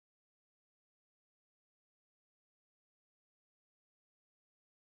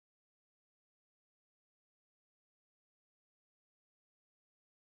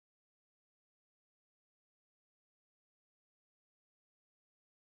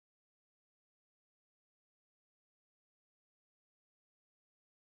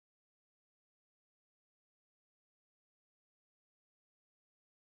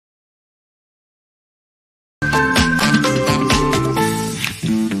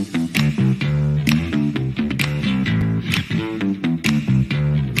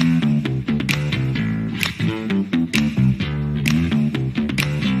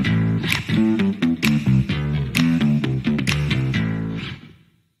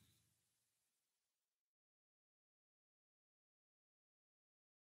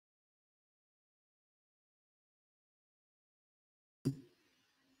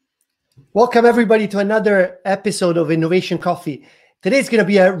Welcome everybody to another episode of Innovation Coffee. Today's going to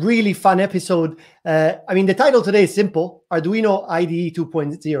be a really fun episode. The title today is simple, Arduino IDE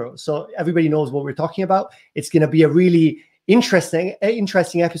 2.0. So everybody knows what we're talking about. It's going to be a really interesting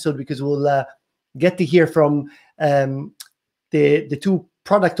episode because we'll get to hear from the two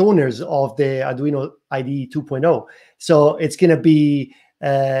product owners of the Arduino IDE 2.0. So it's going to be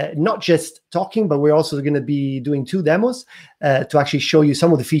not just talking, but we're also going to be doing two demos to actually show you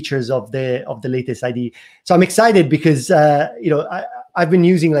some of the features of the latest IDE. So I'm excited because I've been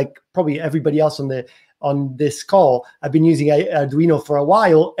using, like probably everybody else on this call, I've been using Arduino for a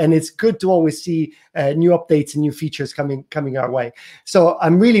while, and it's good to always see new updates and new features coming our way. So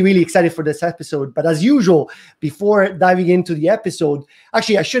I'm really excited for this episode. But as usual, before diving into the episode,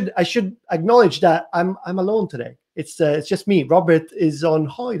 actually I should acknowledge that I'm alone today. It's just me. Robert is on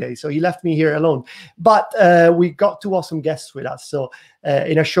holiday, so he left me here alone. But we got two awesome guests with us. So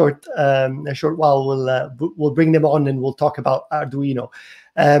in a short while, we'll bring them on and we'll talk about Arduino.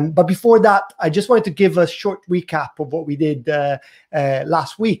 But before that, I just wanted to give a short recap of what we did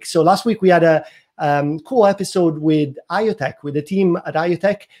last week. So last week we had a cool episode with IoTech, with the team at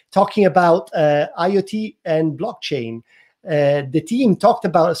IoTech, talking about IoT and blockchain. The team talked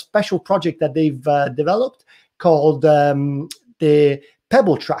about a special project that they've developed called the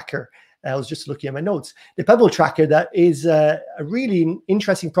Pebble Tracker. I was just looking at my notes. The Pebble Tracker, that is a really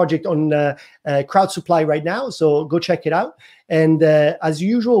interesting project on crowd supply right now. So go check it out. And as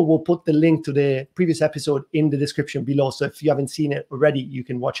usual, we'll put the link to the previous episode in the description below. So if you haven't seen it already, you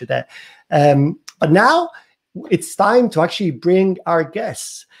can watch it there. But now it's time to actually bring our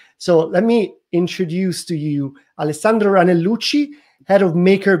guests. So let me introduce to you Alessandro Ranellucci, Head of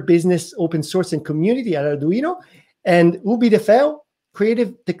Maker Business, Open Source and Community at Arduino, and Ubi DeFeo,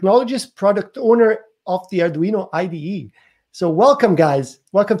 Creative Technologist, Product Owner of the Arduino IDE. So welcome, guys.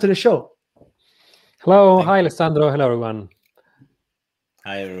 Welcome to the show. Hello. Hi, Alessandro. Hello, everyone.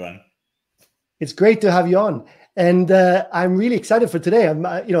 Hi, everyone. It's great to have you on. And I'm really excited for today.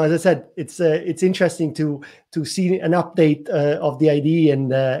 As I said, it's interesting to see an update of the IDE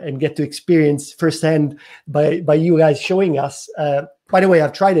and get to experience firsthand by you guys showing us. By the way,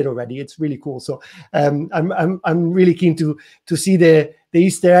 I've tried it already. It's really cool. So I'm really keen to see the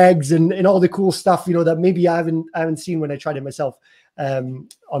Easter eggs and all the cool stuff that maybe I haven't seen when I tried it myself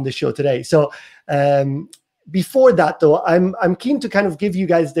on the show today. So before that, though, I'm keen to kind of give you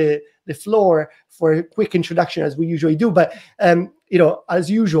guys the floor for a quick introduction, as we usually do. But as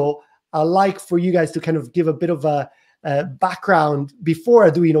usual, I like for you guys to kind of give a bit of a background before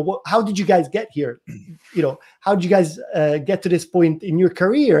Arduino. How did you guys get here? How did you guys get to this point in your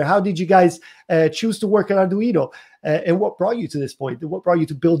career? How did you guys choose to work at Arduino? And what brought you to this point? What brought you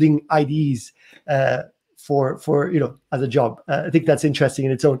to building IDEs for as a job? I think that's interesting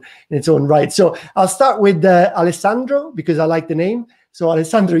in its own right. So I'll start with Alessandro because I like the name. So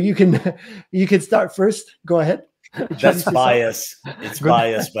Alessandro, you can start first. Go ahead. That's bias. It's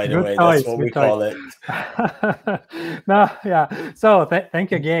bias, by the way. That's what we call it. No, yeah. So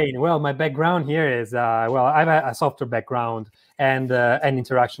thank you again. Well, my background here is I have a software background and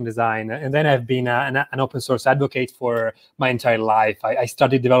interaction design, and then I've been an open source advocate for my entire life. I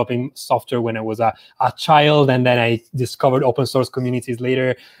started developing software when I was a child, and then I discovered open source communities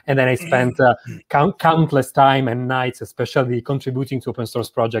later, and then I spent countless time and nights, especially contributing to open source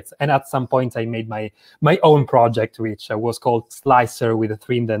projects. And at some point, I made my own project, which was called Slicer with a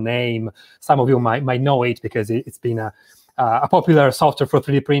 3 in the name. Some of you might know it because it's been a popular software for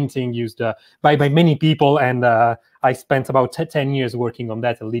 3D printing used by many people, and I spent about 10 years working on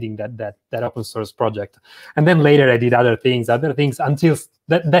that and leading that open source project. And then later I did other things until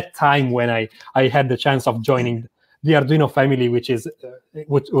that time when I had the chance of joining the Arduino family, which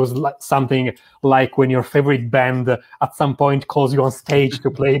was something like when your favorite band at some point calls you on stage to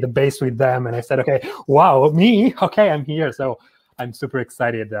play the bass with them. And I said, okay, wow, me? Okay, I'm here. So I'm super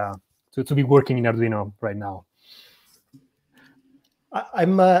excited to be working in Arduino right now.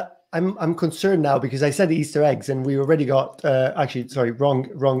 I'm concerned now because I said Easter eggs and we already got actually, sorry,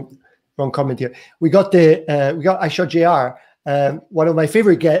 wrong comment here. We got I shot JR, one of my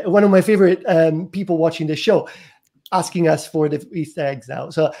favorite people watching the show, asking us for the Easter eggs now.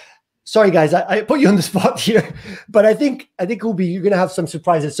 So sorry guys, I put you on the spot here, but I think Ubi, you're gonna have some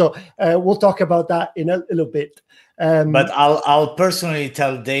surprises. So we'll talk about that in a little bit. But I'll personally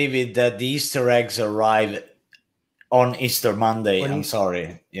tell David that the Easter eggs arrive on Easter Monday. I'm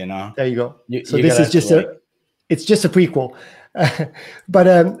sorry, There you go. So this is just it's just a prequel.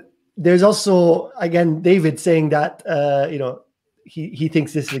 But there's also, again, David saying that, he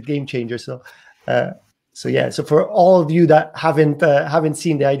thinks this is a game changer. So So yeah, so for all of you that haven't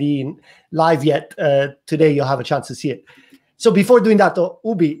seen the IDE live yet, today you'll have a chance to see it. So before doing that, though,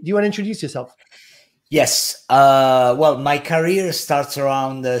 Ubi, do you want to introduce yourself? Yes. Well, my career starts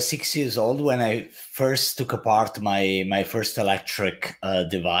around 6 years old when I first took apart my first electric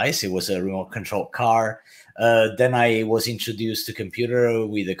device. It was a remote control car. Then I was introduced to computer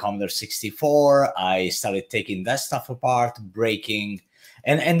with the Commodore 64. I started taking that stuff apart, breaking,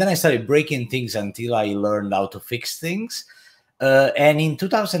 and then I started breaking things until I learned how to fix things. And in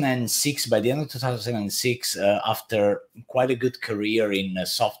 2006, by the end of 2006, after quite a good career in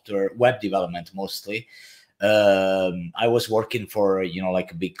software web development mostly, I was working for,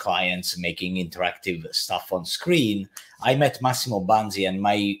 like big clients making interactive stuff on screen. I met Massimo Banzi, and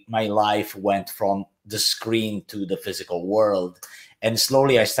my life went from the screen to the physical world. And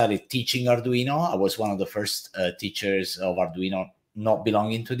slowly I started teaching Arduino. I was one of the first teachers of Arduino not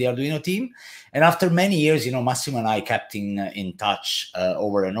belonging to the Arduino team. And after many years, Massimo and I kept in touch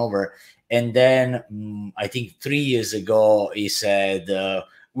over and over. And then I think 3 years ago, he said,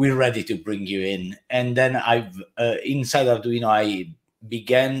 we're ready to bring you in. And then inside Arduino, I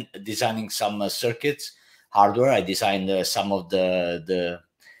began designing some circuits, hardware. I designed some of the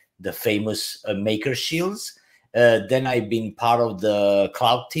famous maker shields. Then I've been part of the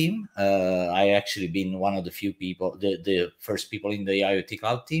cloud team. I actually been one of the few people, the first people in the IoT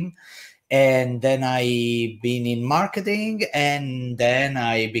cloud team. And then I've been in marketing, and then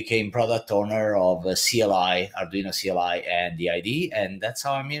I became product owner of CLI, Arduino CLI and the IDE. And that's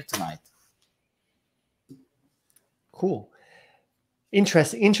how I'm here tonight. Cool.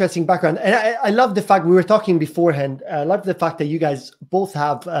 Interesting background. And I love the fact we were talking beforehand. I love the fact that you guys both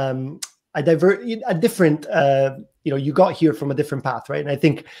have a different, you got here from a different path, right? And I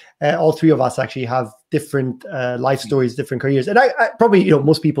think all three of us actually have different life stories, different careers. And I probably,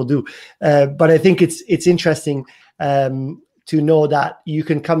 most people do. But I think it's interesting to know that you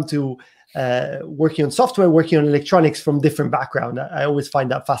can come to working on software, working on electronics from different background. I always find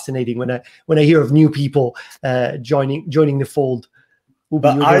that fascinating when I hear of new people joining the fold. Ubi,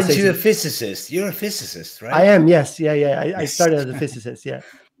 but aren't you a physicist? You're a physicist, right? I am, yes. Yeah. I started as a physicist, yeah.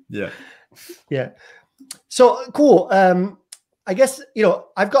 Yeah. So cool. I guess,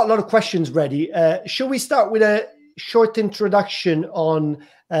 I've got a lot of questions ready. Should we start with a short introduction on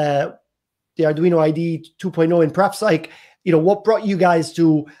the Arduino IDE 2.0 and perhaps what brought you guys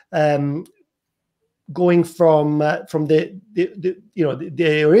to going from the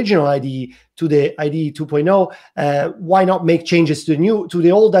original IDE to the IDE 2.0? Why not make changes to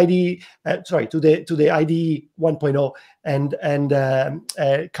the old IDE? To the IDE 1.0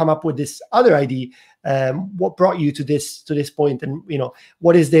 and come up with this other IDE? What brought you to this point, and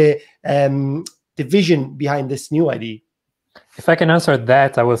what is the vision behind this new IDE? If I can answer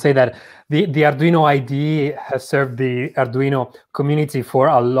that, I will say that the Arduino IDE has served the Arduino community for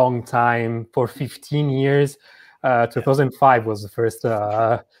a long time, for 15 years. 2005 was the first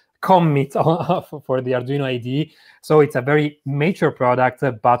commit for the Arduino IDE. So it's a very mature product,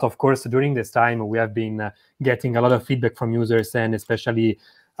 but of course, during this time, we have been getting a lot of feedback from users, and especially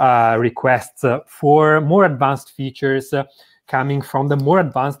requests for more advanced features coming from the more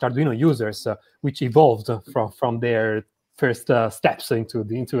advanced Arduino users, which evolved from their first steps into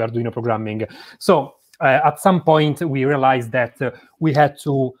Arduino programming. So at some point, we realized that we had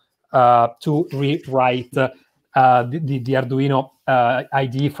to rewrite the Arduino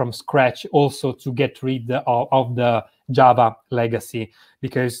IDE from scratch, also to get rid of the Java legacy,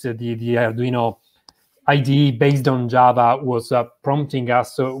 because the Arduino IDE based on Java was prompting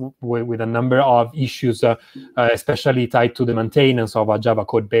us with a number of issues, especially tied to the maintenance of a Java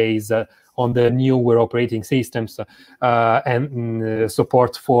code base on the newer operating systems, and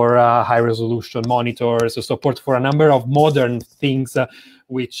support for high-resolution monitors, support for a number of modern things,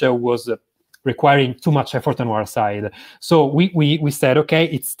 which was requiring too much effort on our side. So we said, okay,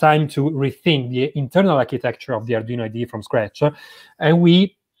 it's time to rethink the internal architecture of the Arduino IDE from scratch, and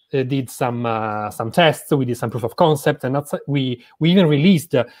we did some tests. We did some proof of concept, and we even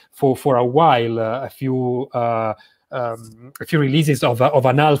released for a while a few releases of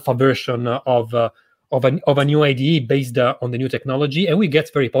an alpha version of a new IDE based on the new technology, and we get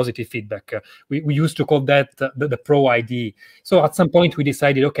very positive feedback. We used to call that the Pro IDE. So at some point we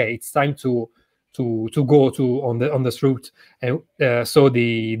decided, okay, it's time to go on this route, and so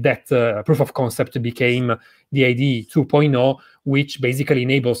that proof of concept became the IDE 2.0, which basically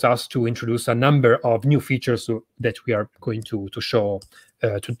enables us to introduce a number of new features that we are going to show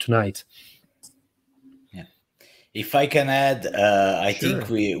tonight. Yeah, if I can add, I Sure. think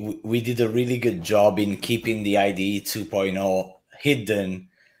we did a really good job in keeping the IDE 2.0 hidden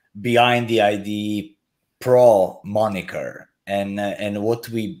behind the IDE Pro moniker, and what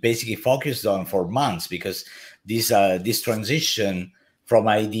we basically focused on for months, because this transition from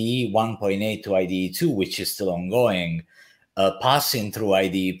IDE 1.8 to IDE 2, which is still ongoing, passing through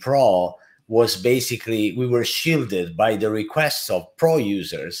IDE Pro, was basically, we were shielded by the requests of Pro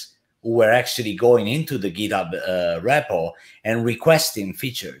users who were actually going into the GitHub repo and requesting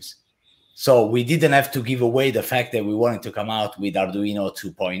features. So we didn't have to give away the fact that we wanted to come out with Arduino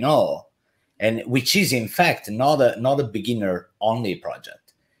 2.0, and which is in fact not a beginner only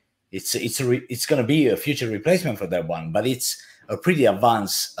project. It's going to be a future replacement for that one, but it's a pretty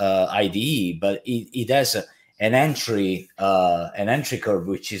advanced IDE. But it has an entry curve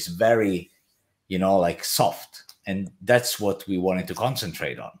which is very, like soft, and that's what we wanted to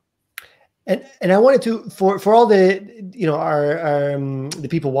concentrate on. And I wanted to, for all the the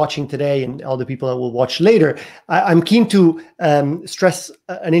people watching today and all the people that will watch later, I'm keen to stress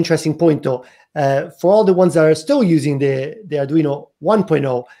an interesting point though. For all the ones that are still using the Arduino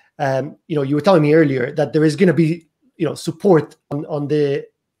 1.0, you were telling me earlier that there is going to be support on the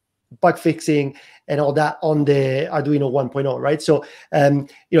bug fixing and all that on the Arduino 1.0, right? So,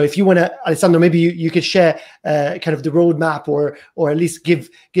 if you want to, Alessandro, maybe you could share kind of the roadmap, or at least give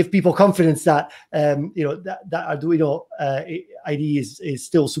people confidence that that Arduino IDE is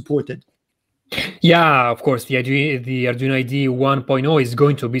still supported. Yeah, of course, the Arduino IDE 1.0 is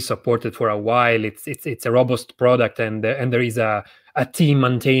going to be supported for a while. It's a robust product, and there is a team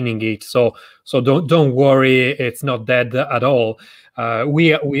maintaining it. So don't worry, it's not dead at all.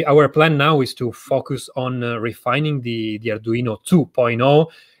 Our plan now is to focus on refining the Arduino 2.0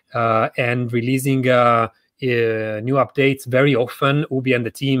 and releasing new updates very often. Ubi and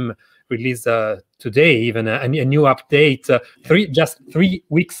the team released today even a new update just 3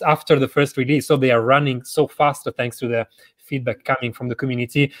 weeks after the first release. So they are running so fast thanks to the feedback coming from the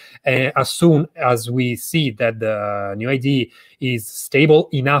community. As soon as we see that the new IDE is stable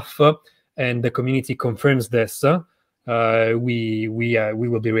enough and the community confirms this, we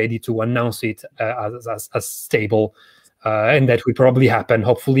will be ready to announce it as stable, and that will probably happen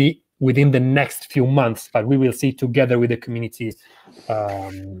hopefully within the next few months. But we will see together with the community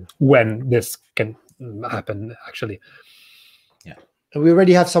when this can happen actually. Yeah, we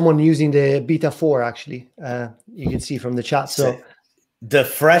already have someone using the beta 4 actually. You can see from the chat. So the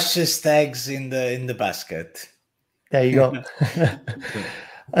freshest eggs in the basket. There you go.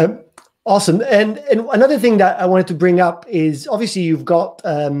 Awesome. And another thing that I wanted to bring up is obviously you've got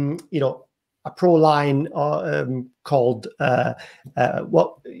a pro line called the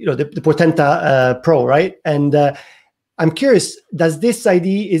Portenta Pro, right? And I'm curious, is this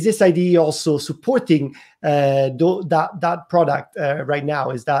IDE also supporting that product right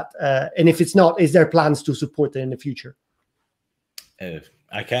now? Is that and if it's not, is there plans to support it in the future?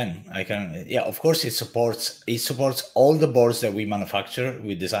 I can. Yeah, of course, it supports all the boards that we manufacture,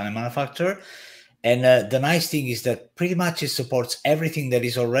 we design and manufacture. And the nice thing is that pretty much it supports everything that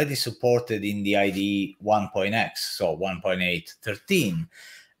is already supported in the IDE 1.x, so 1.8.13,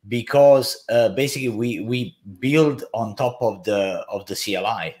 because basically we build on top of the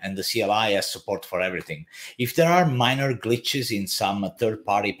CLI, and the CLI has support for everything. If there are minor glitches in some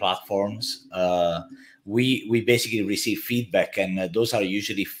third-party platforms, we basically receive feedback, and those are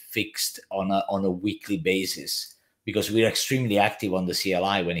usually fixed on a weekly basis, because we're extremely active on the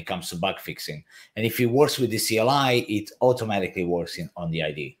CLI when it comes to bug fixing. And if it works with the CLI, it automatically works on the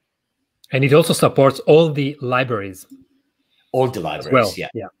IDE. And it also supports all the libraries. All the libraries, well.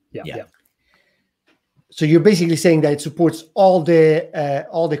 Yeah. So you're basically saying that it supports all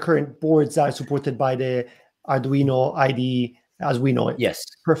the current boards that are supported by the Arduino IDE as we know it. Yes,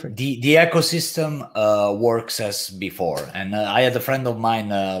 perfect. The ecosystem works as before. And I had a friend of mine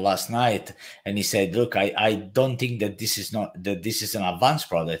last night, and he said, "Look, I don't think that this is an advanced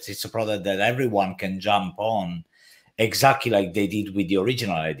product. It's a product that everyone can jump on, exactly like they did with the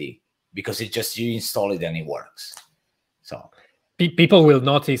original IDE, because it just you install it and it works." So people will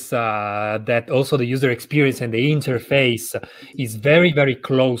notice that also the user experience and the interface is very, very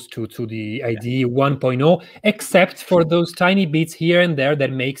close to the IDE 1.0, except for those tiny bits here and there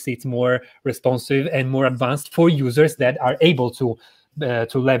that makes it more responsive and more advanced for users that are able to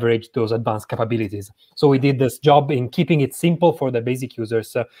leverage those advanced capabilities. So we did this job in keeping it simple for the basic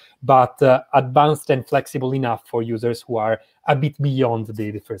users, but advanced and flexible enough for users who are a bit beyond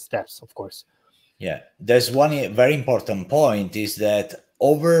the first steps, of course. Yeah, there's one very important point, is that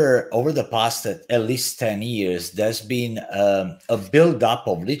over the past at least 10 years, there's been a build-up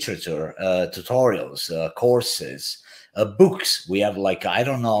of literature, tutorials, courses, books. We have I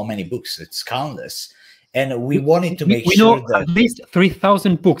don't know how many books, it's countless. And we wanted to make we sure know that at least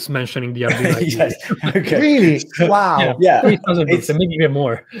 3,000 books mentioning the Arduino IDE. yes, okay. Really? Wow. Yeah, 3,000 books, and maybe even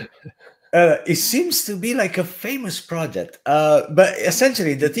more. It seems to be like a famous project, but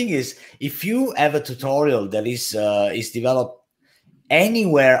essentially the thing is, if you have a tutorial that is developed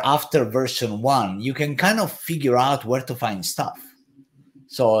anywhere after version 1, you can kind of figure out where to find stuff.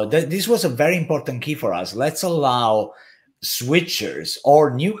 So this was a very important key for us. Let's allow switchers or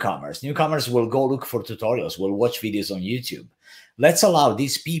newcomers. Newcomers will go look for tutorials, will watch videos on YouTube. Let's allow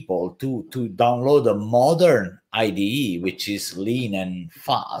these people to download a modern IDE, which is lean and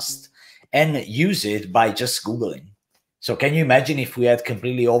fast, and use it by just Googling. So can you imagine if we had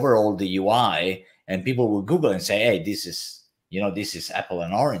completely overhauled the UI and people would Google and say, hey, this is apple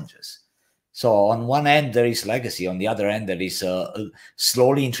and oranges. So on one end, there is legacy. On the other end, there is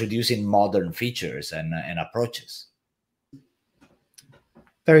slowly introducing modern features and approaches.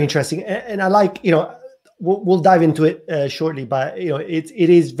 Very interesting. And I like, we'll dive into it shortly, but, it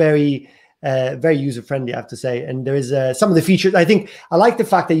is very, very user-friendly, I have to say. And there is some of the features. I think I like the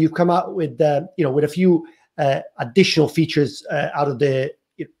fact that you've come out with, with a few additional features out of the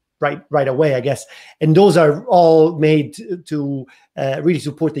right away, I guess. And those are all made to really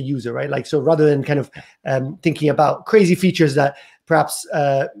support the user, right? Like, so rather than kind of thinking about crazy features that perhaps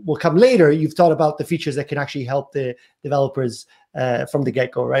will come later, you've thought about the features that can actually help the developers from the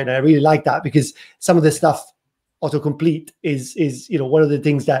get-go, right? And I really like that, because some of the stuff, autocomplete is one of the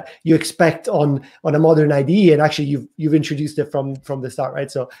things that you expect on a modern IDE, and actually you've introduced it from the start, right?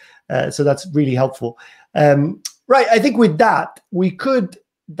 So that's really helpful. Right, I think with that we could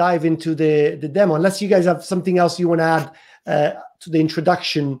dive into the demo, unless you guys have something else you want to add to the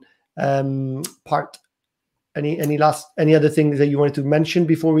introduction part. Any other things that you wanted to mention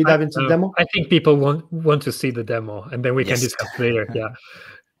before we dive into the demo? I think people want to see the demo, and then we can discuss later.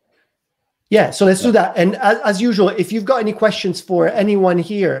 Yeah, so let's do that. And as usual, if you've got any questions for anyone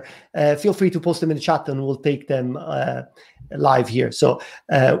here, feel free to post them in the chat and we'll take them live here. So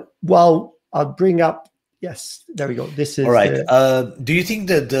while I'll bring up, yes, there we go. This is all right. Do you think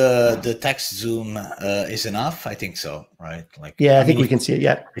that the text zoom is enough? I think so, right? Like, yeah, I think we can see it.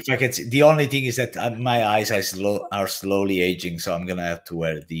 Yeah. If I can see, the only thing is that my eyes are slowly aging, so I'm gonna have to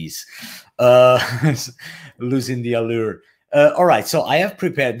wear these, losing the allure. All right, so I have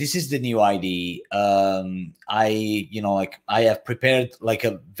prepared. This is the new IDE. I have prepared like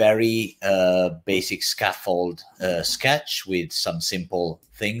a very basic scaffold sketch with some simple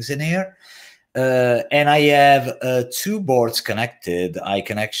things in here. And I have 2 boards connected. I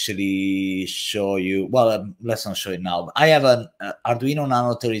can actually show you. Well, let's not show it now. I have an Arduino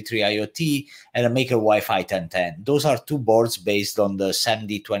Nano 33 IoT and a Maker Wi-Fi 1010. Those are 2 boards based on the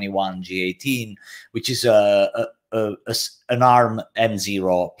SEMD21 G18, which is an ARM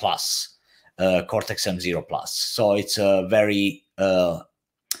M0 Plus, Cortex M0 Plus. So it's a very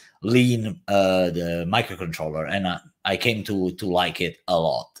lean the microcontroller, and I came to like it a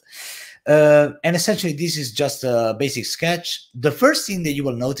lot. And essentially, this is just a basic sketch. The first thing that you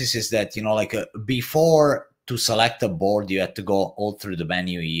will notice is that, before, to select a board, you had to go all through the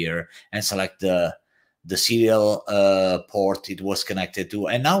menu here and select the serial port it was connected to.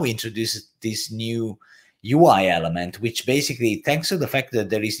 And now we introduce this new UI element, which basically, thanks to the fact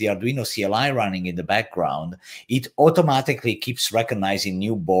that there is the Arduino CLI running in the background, it automatically keeps recognizing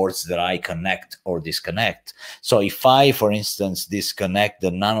new boards that I connect or disconnect. So if I, for instance, disconnect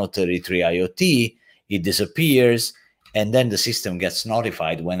the Nano 33 IoT, it disappears, and then the system gets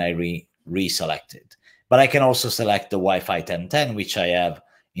notified when I reselect it. But I can also select the Wi-Fi 1010, which I have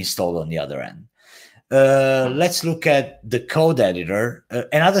installed on the other end. Let's look at the code editor.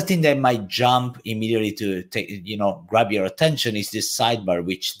 Another thing that might jump immediately to take, grab your attention is this sidebar,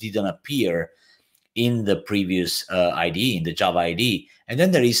 which didn't appear in the previous IDE, in the Java IDE. And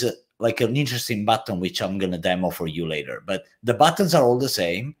then there is an interesting button, which I'm going to demo for you later. But the buttons are all the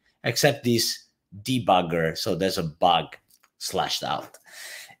same, except this debugger. So there's a bug slashed out.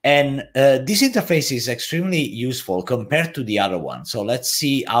 And this interface is extremely useful compared to the other one. So let's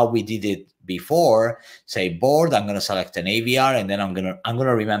see how we did it before. Say board, I'm going to select an AVR, and then I'm going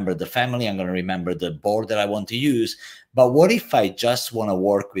to remember the family. I'm going to remember the board that I want to use. But what if I just want to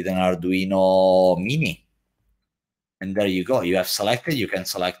work with an Arduino Mini? And there you go. You have selected. You can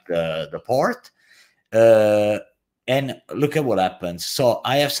select the port. And look at what happens. So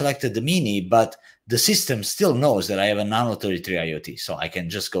I have selected the Mini, but the system still knows that I have a Nano 33 IoT. So I can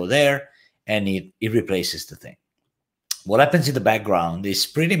just go there, and it replaces the thing. What happens in the background is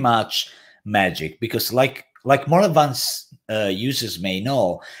pretty much magic, because like more advanced users may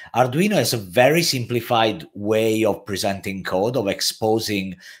know, Arduino has a very simplified way of presenting code, of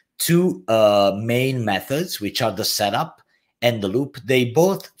exposing two main methods, which are the setup and the loop. They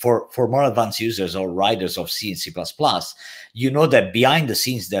both, for more advanced users or writers of C and C++, you know that behind the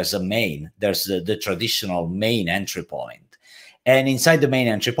scenes there's a main, there's the traditional main entry point. And inside the main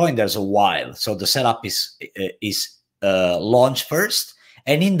entry point, there's a while. So the setup is launched first,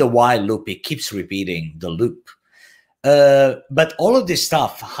 and in the while loop, it keeps repeating the loop. But all of this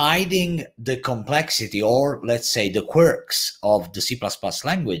stuff, hiding the complexity, or let's say the quirks of the C++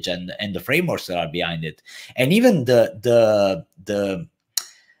 language and the frameworks that are behind it, and even the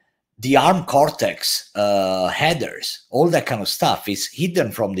ARM Cortex headers, all that kind of stuff is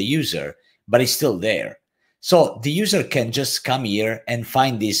hidden from the user, but it's still there. So the user can just come here and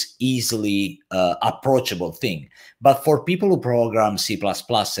find this easily approachable thing. But for people who program C++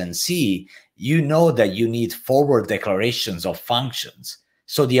 and C, you know that you need forward declarations of functions.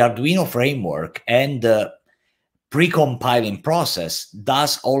 So the Arduino framework and the pre-compiling process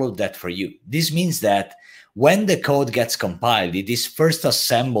does all of that for you. This means that when the code gets compiled, it is first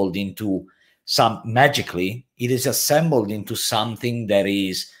assembled into magically, it is assembled into something that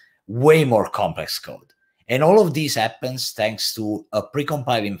is way more complex code. And all of this happens thanks to a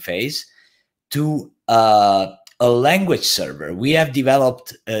pre-compiling phase, to a language server. We have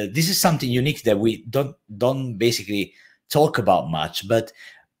developed, this is something unique that we don't basically talk about much, but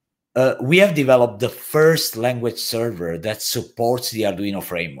we have developed the first language server that supports the Arduino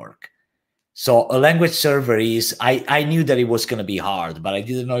framework. So a language server is, I knew that it was going to be hard, but I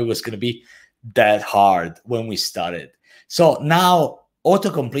didn't know it was going to be that hard when we started. So now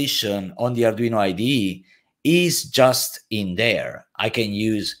auto-completion on the Arduino IDE is just in there. I can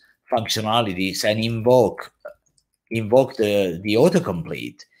use functionalities and invoke the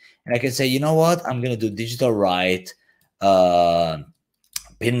autocomplete, and I can say, you know what, I'm going to do digital write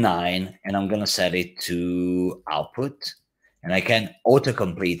pin 9, and I'm going to set it to output, and I can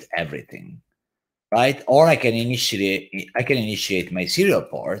autocomplete everything, right? Or I can initiate my serial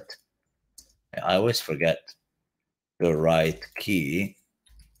port. I always forget the right key.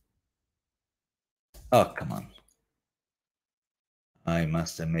 Oh, come on. I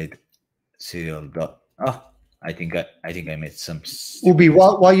must have made serial dot. Oh, I think I made some. Ubi,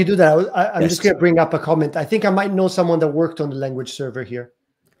 while you do that, I'm just going to bring up a comment. I think I might know someone that worked on the language server here.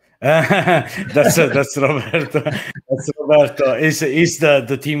 That's Roberto. That's Roberto. He's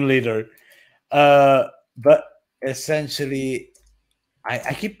the team leader. But essentially,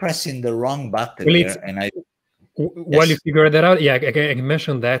 I keep pressing the wrong button here, and while you figure that out, yeah, I can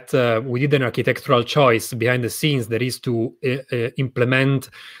mention that we did an architectural choice behind the scenes, that is to implement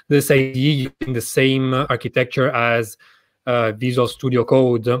this IDE using the same architecture as Visual Studio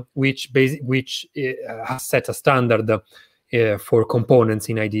Code, which has set a standard for components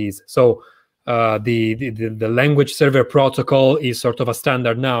in IDEs. So the language server protocol is sort of a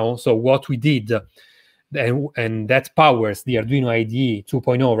standard now. So what we did, and that powers the Arduino IDE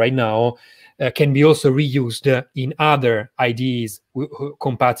 2.0 right now, can be also reused in other IDEs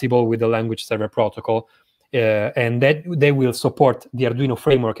compatible with the language server protocol, and that they will support the Arduino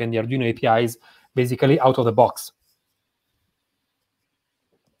framework and the Arduino APIs basically out of the box.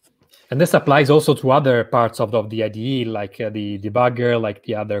 And this applies also to other parts of the IDE, like the debugger, like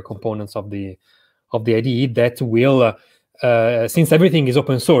the other components of the IDE that will, since everything is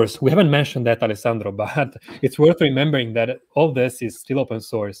open source. We haven't mentioned that, Alessandro, but it's worth remembering that all this is still open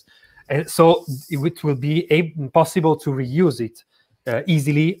source. And so it will be possible to reuse it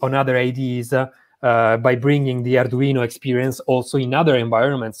easily on other IDEs by bringing the Arduino experience also in other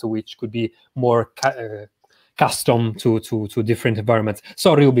environments, which could be more custom to different environments.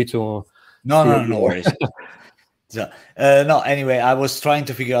 Sorry, Ubi, to... No worries. So, no, anyway, I was trying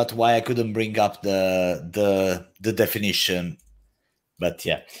to figure out why I couldn't bring up the definition, but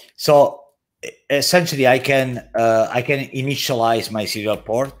yeah. So essentially, I can initialize my serial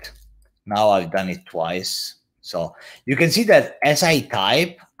port. Now I've done it twice. So you can see that as I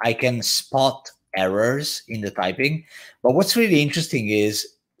type, I can spot errors in the typing. But what's really interesting is,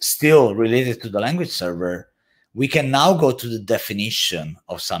 still related to the language server, we can now go to the definition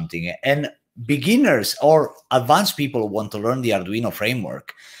of something. And beginners or advanced people who want to learn the Arduino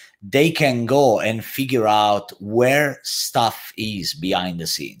framework, they can go and figure out where stuff is behind the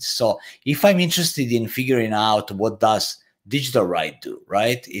scenes. So if I'm interested in figuring out what does digital write do,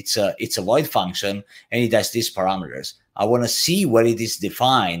 right? It's a void function, and it has these parameters. I want to see where it is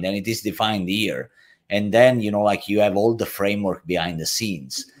defined, and it is defined here. And then, you know, like you have all the framework behind the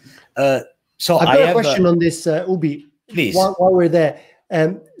scenes. So I've got a question on this, Ubi. Please. While we're there.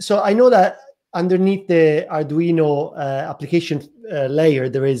 So I know that underneath the Arduino application layer,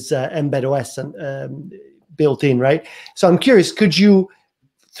 there is Mbed OS built in, right? So I'm curious, could you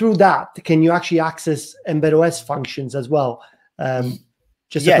through that, can you actually access embeddOS functions as well?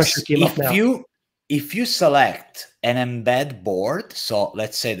 Just a question came up now. If you select an embed board, so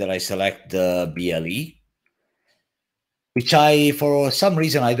let's say that I select the BLE, which for some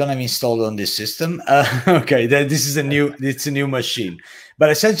reason I don't have installed on this system. Okay, then this is it's a new machine. But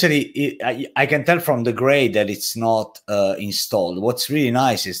essentially, I can tell from the gray that it's not installed. What's really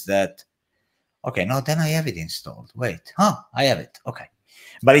nice is that, okay, no, then I have it installed. Wait, I have it. Okay,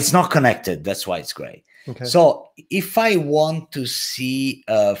 but it's not connected. That's why it's gray. Okay. So if I want to see,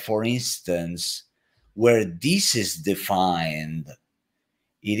 for instance, where this is defined,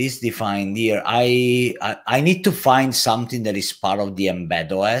 it is defined here. I need to find something that is part of the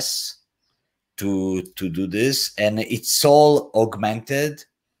embeddOS to do this, and it's all augmented.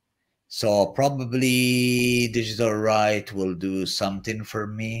 So probably Digital Right will do something for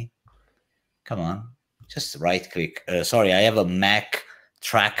me. Come on, just right click. Sorry, I have a Mac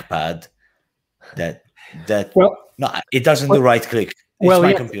trackpad that well, no, it doesn't do right click. It's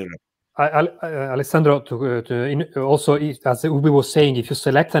my computer. Alessandro, also, as Ubi was saying, if you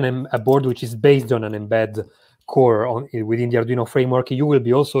select a board which is based on an embed core within the Arduino framework, you will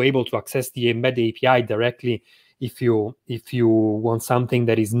be also able to access the embed API directly if you want something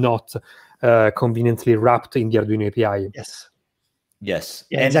that is not conveniently wrapped in the Arduino API. Yes. Yes.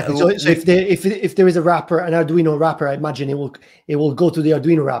 Yeah, exactly. So if there is a wrapper, an Arduino wrapper, I imagine it will go to the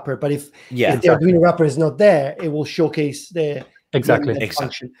Arduino wrapper. But if the Arduino wrapper is not there, it will showcase the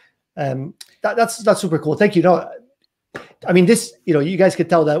function. That's super cool. Thank you. No, I mean this. You guys could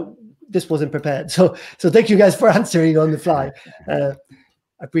tell that this wasn't prepared. So thank you guys for answering on the fly. I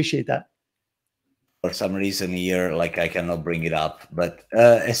appreciate that. For some reason here, like I cannot bring it up, but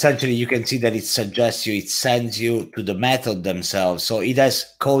essentially you can see that it suggests you, it sends you to the method themselves. So it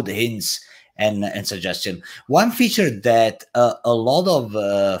has code hints and suggestion. One feature that a lot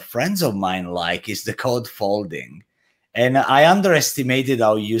of friends of mine like is the code folding. And I underestimated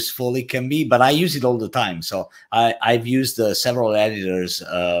how useful it can be, but I use it all the time. So I've used several editors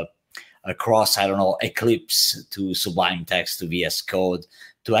across, I don't know, Eclipse to Sublime Text to VS Code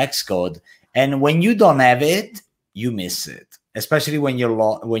to Xcode. And when you don't have it, you miss it, especially when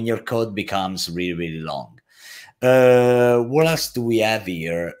your code becomes really, really long. What else do we have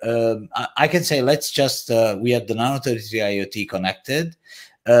here? I can say, let's just, we have the Nano 33 IoT connected.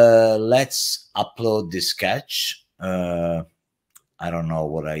 Let's upload this sketch. I don't know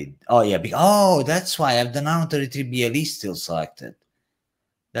what that's why I have the Nano 33 BLE still selected.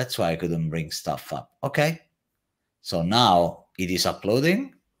 That's why I couldn't bring stuff up. Okay. So now it is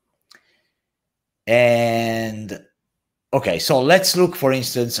uploading. And okay, so let's look, for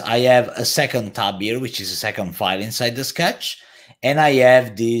instance, I have a second tab here, which is a second file inside the sketch. And I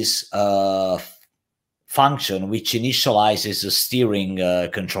have this function which initializes a steering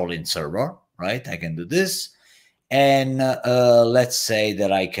controlling server, right? I can do this. And let's say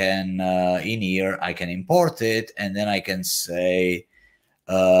that I can, in here, I can import it. And then I can say,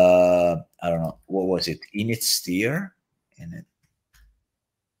 I don't know, what was it? Init steer. I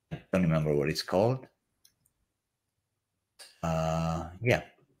don't remember what it's called. Yeah.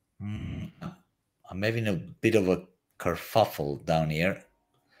 I'm having a bit of a kerfuffle down here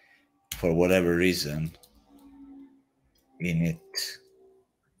for whatever reason. Init.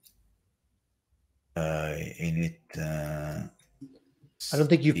 I don't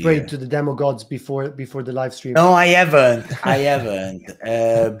think you've prayed to the demo gods before the live stream. No, I haven't.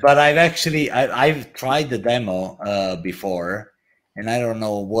 But I've tried the demo before, and I don't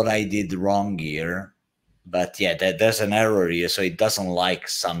know what I did wrong here. But yeah, there's an error here, so it doesn't like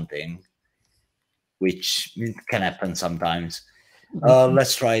something, which can happen sometimes.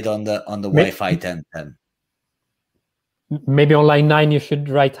 Let's try it on the Wi-Fi 1010. Maybe on line 9 you should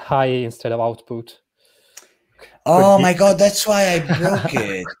write hi instead of output. Oh my God, that's why I broke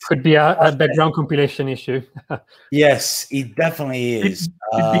it. Could be a background compilation issue. Yes, it definitely is.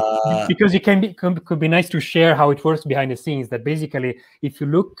 Because could be nice to share how it works behind the scenes. That basically, if you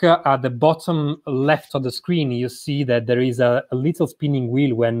look at the bottom left of the screen, you see that there is a little spinning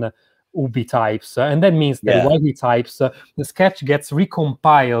wheel when Ubi types. And that means that while he types, the sketch gets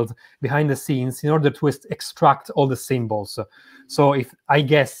recompiled behind the scenes in order to extract all the symbols. So if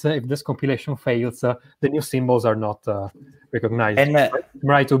this compilation fails, the new symbols are not recognized. And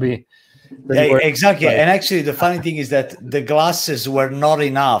right to be. Exactly. Right. And actually, the funny thing is that the glasses were not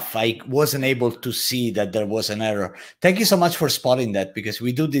enough. I wasn't able to see that there was an error. Thank you so much for spotting that, because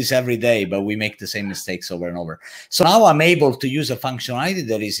we do this every day, but we make the same mistakes over and over. So now I'm able to use a functionality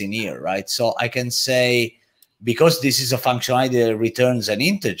that is in here, right? So I can say, because this is a functionality that returns an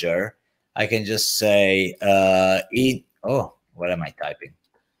integer, I can just say, what am I typing?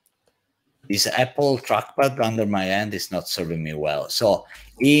 this Apple trackpad under my hand is not serving me well. So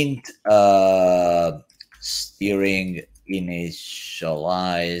int steering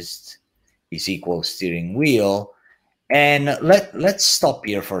initialized is equal steering wheel. And let's stop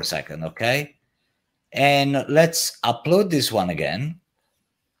here for a second, okay? And let's upload this one again.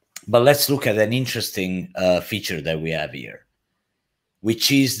 But let's look at an interesting feature that we have here,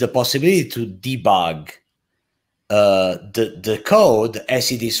 which is the possibility to debug the code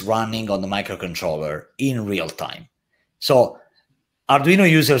as it is running on the microcontroller in real time. So Arduino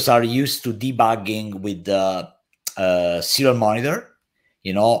users are used to debugging with the serial monitor,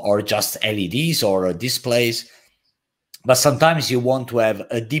 you know, or just LEDs or displays. But sometimes you want to have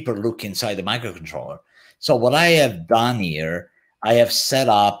a deeper look inside the microcontroller. So what I have done here, I have set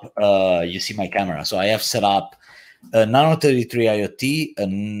up, you see my camera. So I have set up a Nano 33 IoT,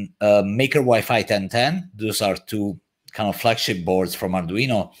 and Maker Wi-Fi 1010. Those are two kind of flagship boards from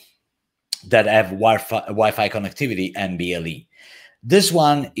Arduino that have Wi-Fi connectivity and BLE. This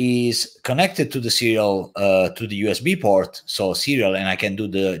one is connected to the serial, to the USB port, so serial, and I can do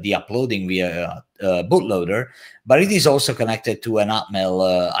the uploading via bootloader, but it is also connected to an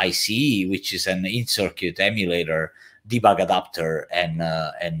Atmel ICE, which is an in-circuit emulator, debug adapter, and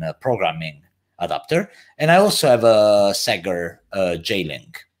programming adapter. And I also have a Sager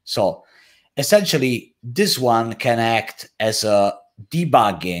J-Link. So essentially, this one can act as a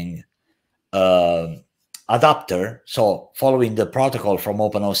debugging adapter. So following the protocol from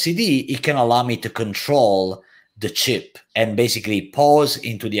OpenOCD, it can allow me to control the chip and basically pause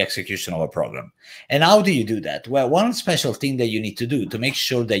into the execution of a program. And how do you do that? Well, one special thing that you need to do to make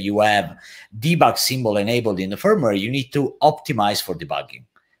sure that you have debug symbol enabled in the firmware, you need to optimize for debugging.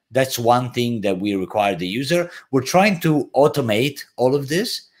 That's one thing that we require the user. We're trying to automate all of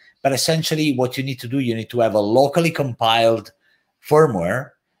this, but essentially what you need to do, you need to have a locally compiled firmware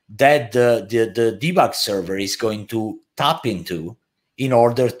that the debug server is going to tap into in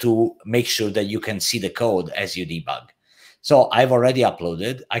order to make sure that you can see the code as you debug. So I've already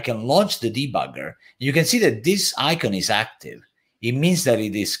uploaded. I can launch the debugger. You can see that this icon is active. It means that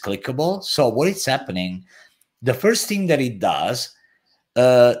it is clickable. So what is happening, the first thing that it does,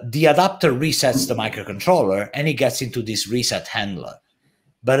 the adapter resets the microcontroller and it gets into this reset handler.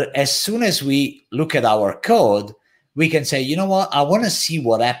 But as soon as we look at our code, we can say, you know what, I want to see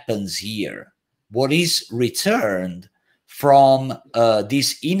what happens here. What is returned from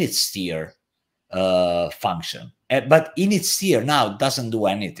this initSteer function. But initSteer now doesn't do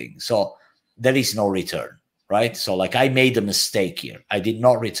anything. So there is no return, right? So like I made a mistake here. I did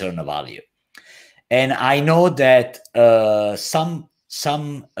not return a value. And I know that some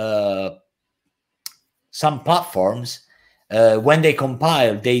platforms, when they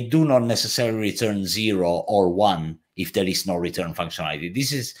compile, they do not necessarily return 0 or 1 if there is no return functionality.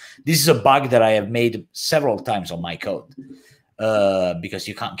 This is a bug that I have made several times on my code because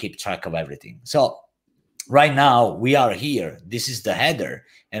you can't keep track of everything. So right now we are here. This is the header,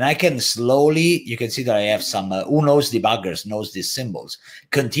 and I can slowly, you can see that I have some who knows debuggers knows these symbols.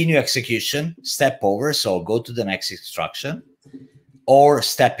 Continue execution, step over, so go to the next instruction, or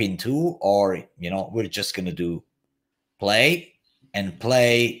step into, or we're just gonna do play, and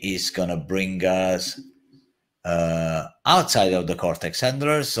play is gonna bring us outside of the Cortex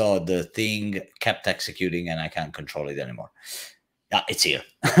handler, so the thing kept executing and I can't control it anymore. Yeah, it's here.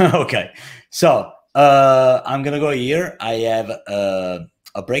 Okay, so I'm gonna go here. I have a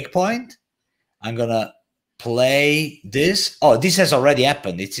breakpoint. I'm gonna play this. Oh, this has already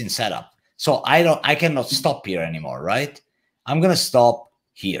happened. It's in setup, so I cannot stop here anymore, right? I'm gonna stop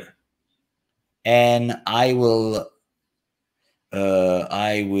here, and I will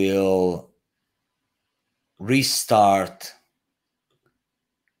restart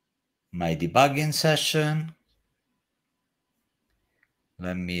my debugging session.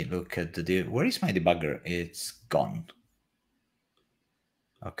 Let me look at where is my debugger? It's gone.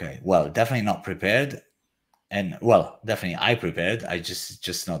 Okay, well, definitely not prepared. And well, definitely I prepared. I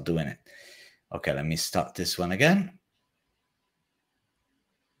just not doing it. Okay, let me start this one again.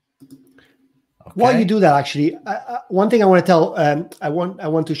 Okay. While you do that, actually, one thing I want to tell, I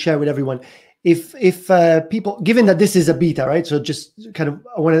want to share with everyone. If people, given that this is a beta, right? So just kind of,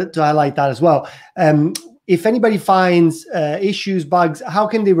 I wanted to highlight that as well. If anybody finds issues, bugs, how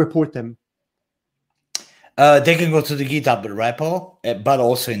can they report them? They can go to the GitHub repo, but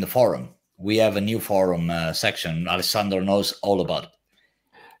also in the forum. We have a new forum section. Alessandro knows all about it.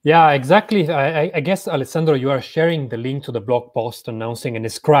 Yeah, exactly. I guess, Alessandro, you are sharing the link to the blog post announcing and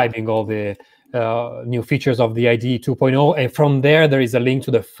describing all the new features of the IDE 2.0. And from there is a link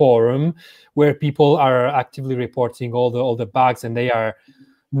to the forum where people are actively reporting all the bugs, and they are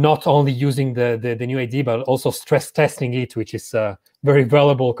not only using the new IDE, but also stress testing it, which is a very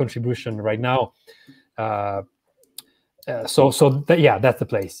valuable contribution right now. Yeah, that's the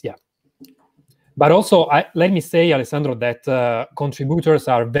place. Yeah. But also, let me say, Alessandro, that contributors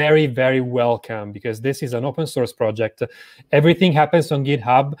are very, very welcome, because this is an open source project. Everything happens on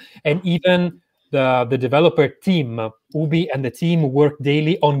GitHub, and even the developer team, Ubi and the team, work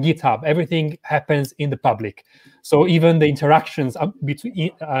daily on GitHub. Everything happens in the public. So even the interactions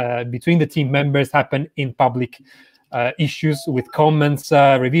between the team members happen in public issues with comments,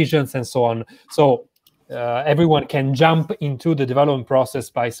 revisions, and so on. So everyone can jump into the development process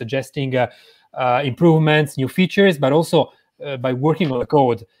by suggesting improvements, new features, but also by working on the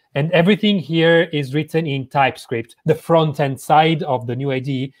code. And everything here is written in TypeScript. The front-end side of the new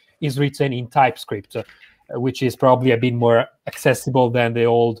IDE is written in TypeScript, which is probably a bit more accessible than the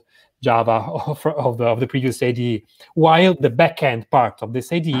old Java of the previous IDE. While the back-end part of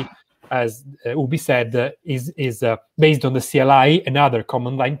this IDE, as Ubi said, is based on the CLI and other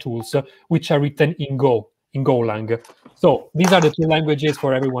command line tools, which are written in Go, in Golang. So these are the two languages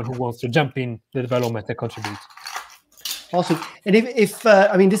for everyone who wants to jump in the development and contribute. Awesome. And if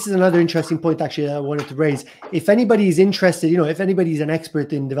I mean, this is another interesting point actually I wanted to raise. If anybody is interested, if anybody is an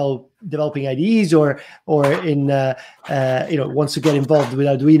expert in developing IDEs or in wants to get involved with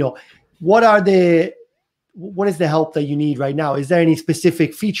Arduino, what is the help that you need right now? Is there any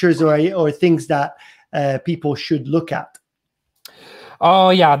specific features or things that people should look at?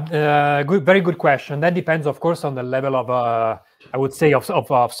 Oh yeah, very good question. That depends, of course, on the level of I would say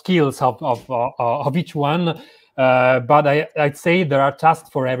of skills of each one. But I'd say there are tasks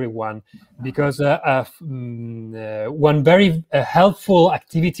for everyone, because one very helpful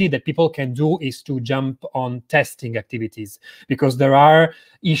activity that people can do is to jump on testing activities, because there are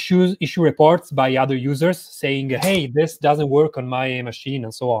issue reports by other users saying, hey, this doesn't work on my machine,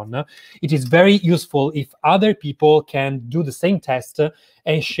 and so on. It is very useful if other people can do the same test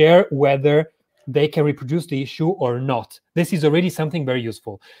and share whether they can reproduce the issue or not. This is already something very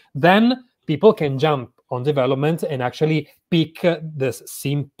useful. Then people can jump on development and actually pick the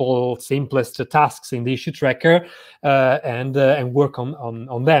simplest tasks in the issue tracker and work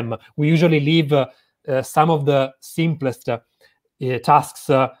on them. We usually leave some of the simplest tasks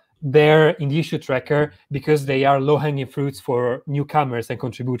there in the issue tracker, because they are low-hanging fruits for newcomers and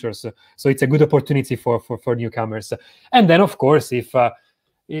contributors. So it's a good opportunity for newcomers. And then, of course, if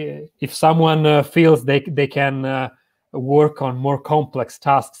someone feels they can work on more complex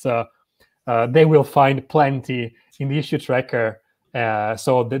tasks, they will find plenty in the issue tracker.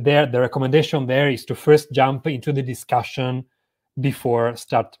 So the recommendation there is to first jump into the discussion before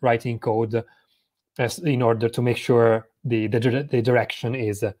start writing code, in order to make sure the direction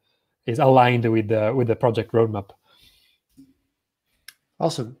is aligned with the project roadmap.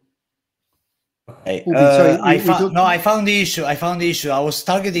 Awesome. Hey, I found the issue. I was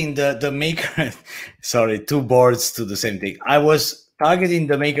targeting the maker. Sorry, two boards to the same thing. I was targeting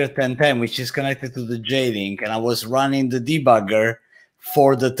the Maker 1010, which is connected to the J-Link, and I was running the debugger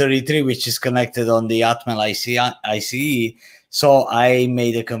for the 33, which is connected on the Atmel ICE. So I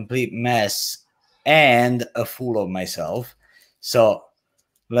made a complete mess and a fool of myself. So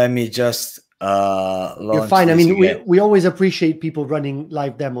let me just You're fine. I mean, we always appreciate people running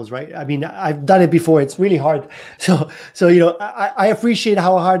live demos, right? I mean, I've done it before. It's really hard. So I appreciate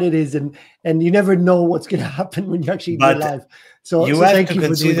how hard it is, and you never know what's going to happen when you actually do live. So thank you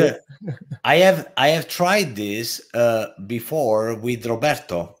for doing it. I have tried this before with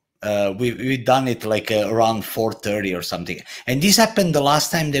Roberto. We've done it like around 4:30 or something, and this happened the last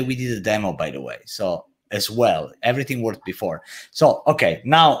time that we did a demo, by the way. So as well, everything worked before. So okay,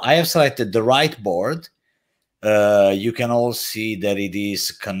 now I have selected the right board. You can all see that it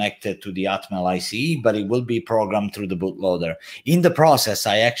is connected to the Atmel ICE, but it will be programmed through the bootloader. In the process,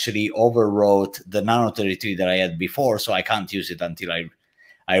 I actually overwrote the Nano 33 that I had before, so I can't use it until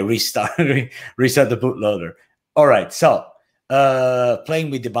I restart the bootloader. All right, so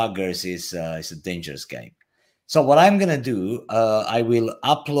playing with debuggers is a dangerous game. So what I'm gonna do, I will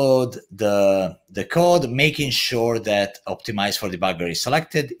upload the code, making sure that Optimize for Debugger is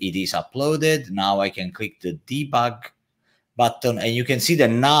selected. It is uploaded. Now I can click the debug button, and you can see that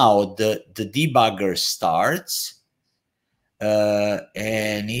now the debugger starts,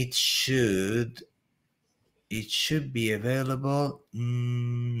 and it should be available.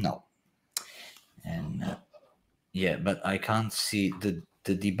 No, and yeah, but I can't see the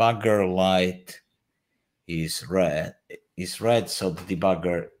debugger light. Is red, so the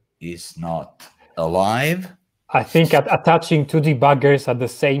debugger is not alive. I think attaching two debuggers at the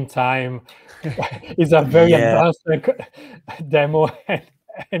same time is a very advanced demo,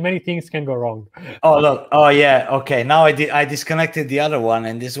 and many things can go wrong. Oh, look. Oh, yeah. Okay. Now I disconnected the other one,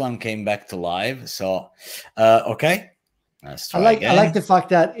 and this one came back to live. So, okay. Let's try again. I like the fact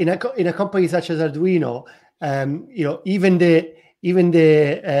that in a company such as Arduino, you know, even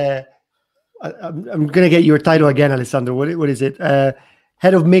the I'm gonna get your title again, Alessandro. What is it?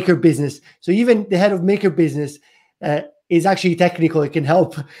 Head of maker business. So even the head of maker business is actually technical. It can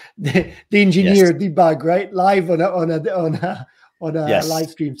help the engineer debug, right, live on a Yes. live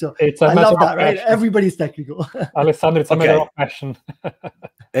stream. So It's a I matter love of that, right? passion. Everybody's technical. Alessandro, it's a matter of passion.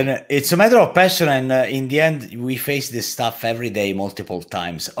 And it's a matter of passion, and in the end, we face this stuff every day, multiple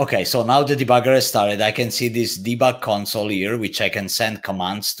times. Okay, so now the debugger has started. I can see this debug console here, which I can send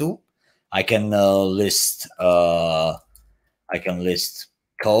commands to. I can list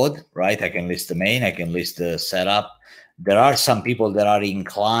code, right? I can list the main. I can list the setup. There are some people that are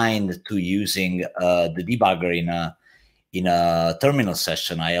inclined to using the debugger in a terminal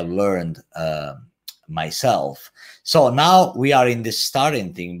session. I have learned myself. So now we are in the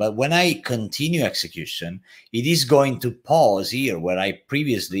starting thing, but when I continue execution, it is going to pause here where I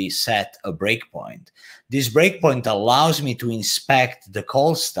previously set a breakpoint. This breakpoint allows me to inspect the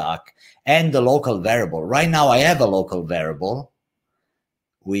call stack and the local variable. Right now I have a local variable,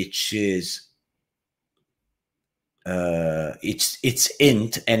 which is it's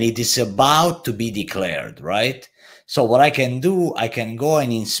int, and it is about to be declared, right? So what I can do, I can go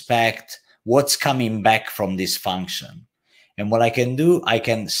and inspect what's coming back from this function. And what I can do, I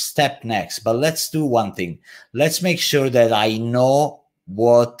can step next. But let's do one thing. Let's make sure that I know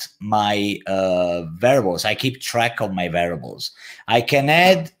what my variables, I keep track of my variables. I can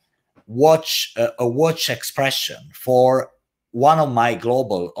add a watch expression for one of my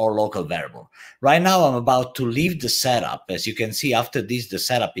global or local variable. Right now, I'm about to leave the setup. As you can see, after this, the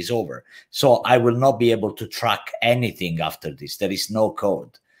setup is over. So I will not be able to track anything after this. There is no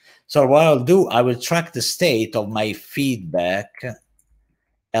code. So what I'll do, I will track the state of my feedback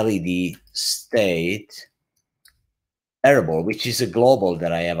LED state variable, which is a global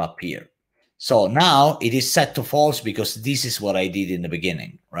that I have up here. So now it is set to false because this is what I did in the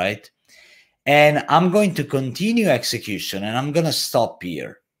beginning, right? And I'm going to continue execution, and I'm going to stop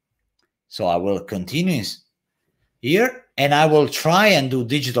here. So I will continue here, and I will try and do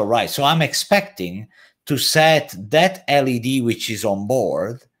digital write. So I'm expecting to set that LED which is on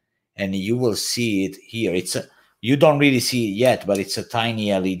board, and you will see it here. You don't really see it yet, but it's a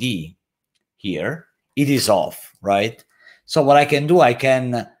tiny LED here. It is off, right? So what I can do, I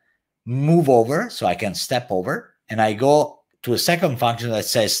can move over, so I can step over, and I go to a second function that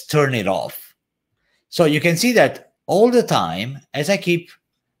says turn it off. So you can see that all the time, as I keep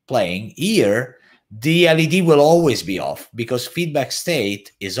playing here, the LED will always be off because feedback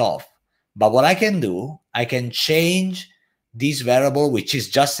state is off. But what I can do, I can change this variable, which is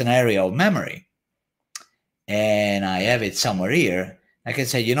just an area of memory. And I have it somewhere here. I can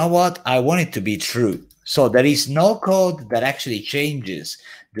say, you know what? I want it to be true. So there is no code that actually changes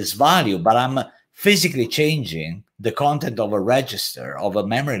this value, but I'm physically changing the content of a register, of a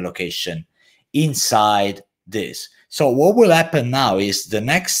memory location inside this. So what will happen now is the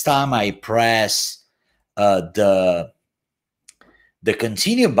next time I press the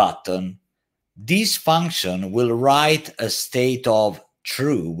continue button, this function will write a state of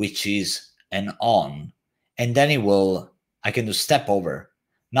true, which is an on, and then I can do step over.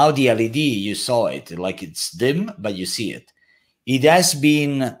 Now the LED, you saw it, like it's dim, but you see it. It has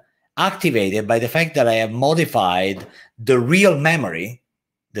been activated by the fact that I have modified the real memory,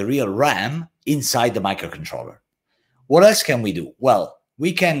 the real RAM inside the microcontroller. What else can we do? Well,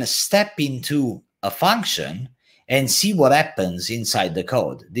 we can step into a function and see what happens inside the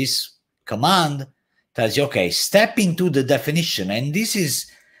code. This command tells you, okay, step into the definition. And this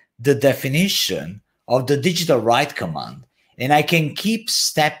is the definition of the digital write command. And I can keep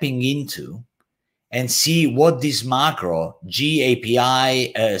stepping into and see what this macro GA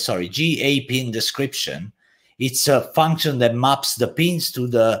pin description. It's a function that maps the pins to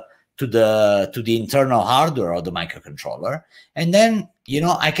the internal hardware of the microcontroller. And then,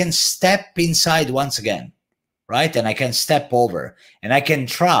 I can step inside once again, right? And I can step over and I can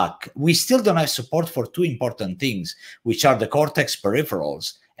track. We still don't have support for two important things, which are the Cortex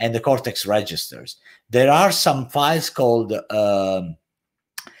peripherals and the Cortex registers. There are some files called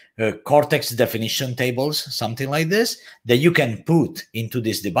Cortex definition tables, something like this, that you can put into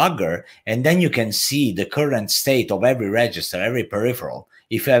this debugger, and then you can see the current state of every register, every peripheral.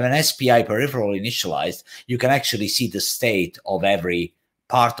 If you have an SPI peripheral initialized, you can actually see the state of every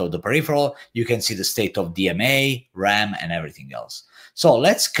part of the peripheral. You can see the state of DMA, RAM, and everything else. So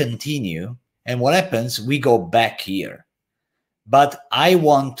let's continue. And what happens, we go back here. But I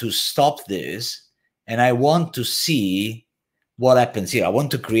want to stop this, and I want to see what happens here. I want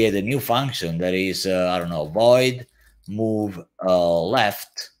to create a new function that is, I don't know, void move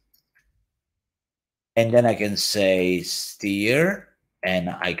left. And then I can say steer,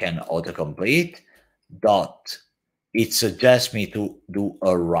 and I can autocomplete dot. It suggests me to do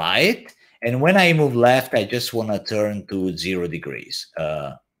a right. And when I move left, I just want to turn to 0 degrees.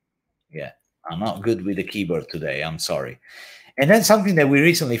 Yeah, I'm not good with the keyboard today. I'm sorry. And then something that we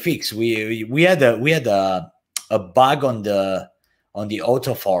recently fixed. We had a bug on the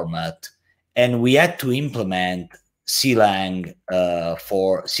auto format, and we had to implement CLang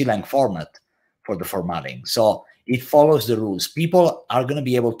for CLang format for the formatting. So it follows the rules. People are going to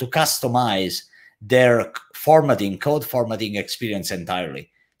be able to customize their formatting, code formatting experience entirely.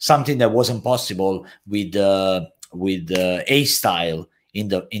 Something that wasn't possible with A style in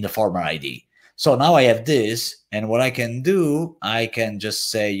the former IDE. So now I have this, and what I can do, I can just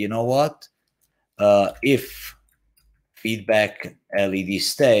say, you know what? If feedback LED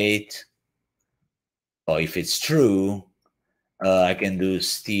state, or if it's true, I can do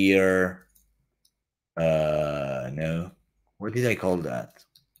steer. No, what did I call that?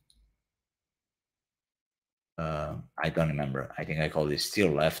 I don't remember. I think I called it steer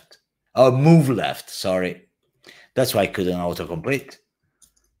left. Oh, move left. Sorry. That's why I couldn't autocomplete.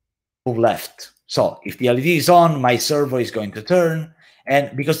 Move left. So if the LED is on, my servo is going to turn.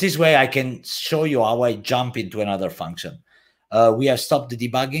 And because this way I can show you how I jump into another function. We have stopped the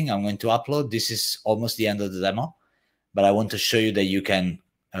debugging. I'm going to upload. This is almost the end of the demo, but I want to show you that you can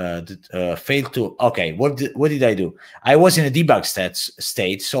fail to. Okay, what did I do? I was in a debug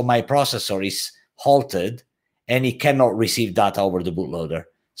state, so my processor is halted and it cannot receive data over the bootloader.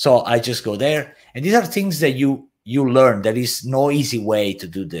 So I just go there, and these are things that you learn. There is no easy way to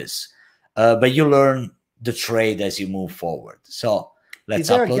do this, but you learn the trade as you move forward. So let's upload this. Is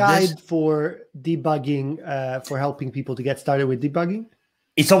there a guide for debugging, for helping people to get started with debugging?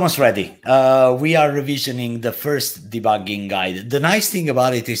 It's almost ready. We are revisioning the first debugging guide. The nice thing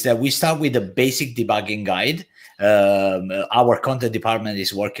about it is that we start with the basic debugging guide. Our content department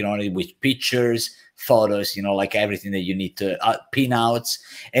is working on it with pictures, photos, you know, like everything that you need to pinouts.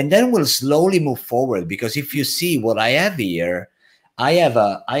 And then we'll slowly move forward, because if you see what I have here, I have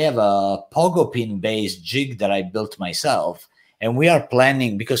a pogo pin based jig that I built myself. And we are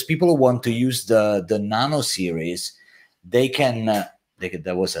planning, because people who want to use the Nano series, they can...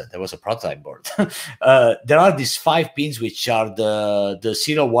 there was a prototype board. There are these 5 pins, which are the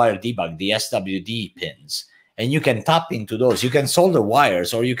serial wire debug, the SWD pins, and you can tap into those. You can solder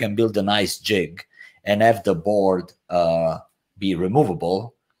wires, or you can build a nice jig and have the board be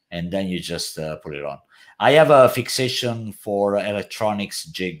removable, and then you just put it on. I have a fixation for electronics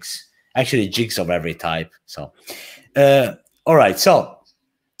jigs, actually jigs of every type. So, all right. So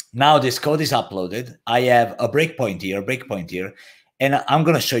now this code is uploaded. I have a breakpoint here, and I'm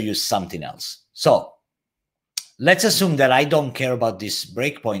going to show you something else. So let's assume that I don't care about this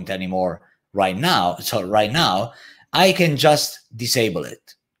breakpoint anymore right now. So right now, I can just disable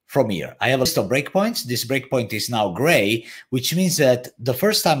it from here. I have a list of breakpoints. This breakpoint is now gray, which means that the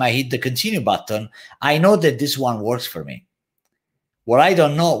first time I hit the continue button, I know that this one works for me. What I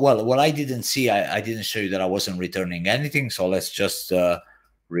don't know, well, what I didn't see, I didn't show you that I wasn't returning anything. So let's just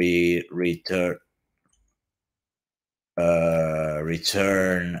return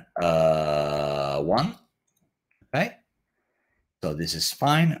 1. Okay, so this is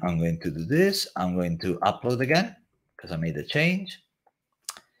fine. I'm going to do this. I'm going to upload again because I made a change,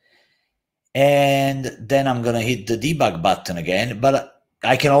 and then I'm going to hit the debug button again. But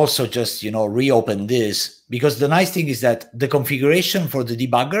I can also just, you know, reopen this, because the nice thing is that the configuration for the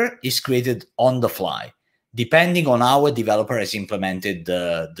debugger is created on the fly, depending on how a developer has implemented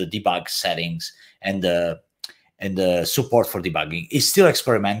the debug settings and the support for debugging. It's still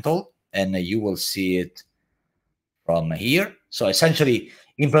experimental, and you will see it from here. So essentially,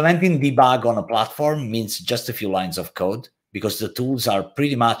 implementing debug on a platform means just a few lines of code, because the tools are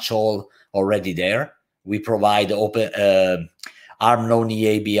pretty much all already there. We provide open ARM Noni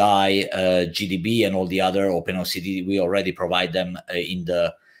ABI, GDB, and all the other OpenOCD. We already provide them in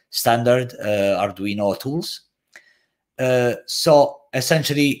the standard Arduino tools. So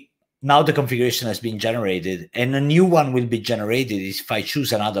essentially, now the configuration has been generated, and a new one will be generated if I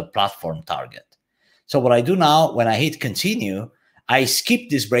choose another platform target. So what I do now, when I hit continue, I skip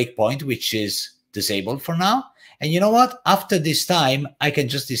this breakpoint, which is disabled for now. And you know what? After this time, I can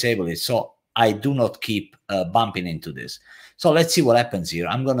just disable it. So I do not keep bumping into this. So let's see what happens here.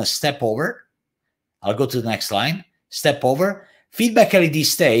 I'm going to step over. I'll go to the next line, step over. Feedback LED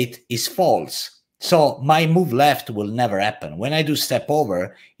state is false. So my move left will never happen. When I do step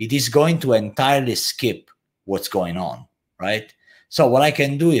over, it is going to entirely skip what's going on, right? So what I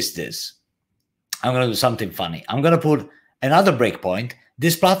can do is this. I'm going to do something funny. I'm going to put another breakpoint.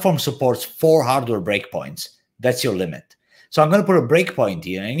 This platform supports 4 hardware breakpoints. That's your limit. So I'm going to put a breakpoint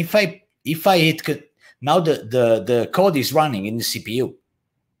here. And if I hit, now the code is running in the CPU,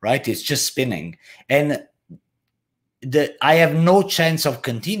 right? It's just spinning. And I have no chance of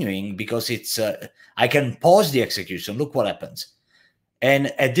continuing because it's I can pause the execution. Look what happens. And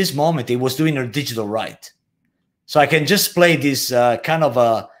at this moment, it was doing a digital write. So I can just play this kind of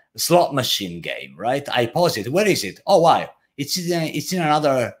a slot machine game, right? I pause it. Where is it? Oh, wow. It's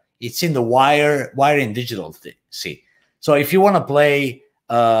in the wiring digital thing. See. So if you want to play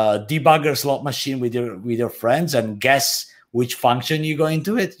debugger slot machine with your friends and guess which function you go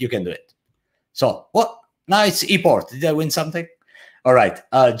into it, you can do it. So what? Now it's ePort. Did I win something? All right.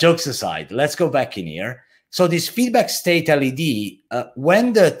 Jokes aside, let's go back in here. So this feedback state LED,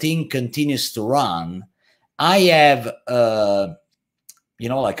 when the thing continues to run, I have,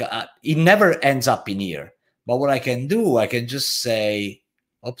 it never ends up in here. But what I can do, I can just say,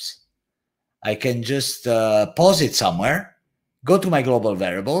 oops, I can just pause it somewhere, go to my global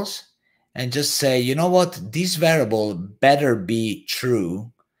variables, and just say, you know what, this variable better be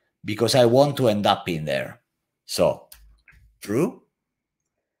true because I want to end up in there. So true,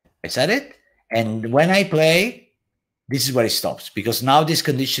 I said it. And when I play, this is where it stops because now this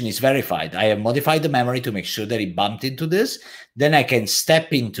condition is verified. I have modified the memory to make sure that it bumped into this. Then I can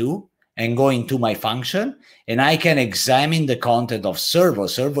step into and go into my function and I can examine the content of servo.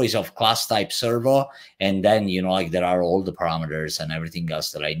 Servo is of class type servo. And then, there are all the parameters and everything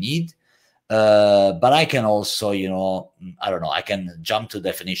else that I need. But I can also, I don't know, I can jump to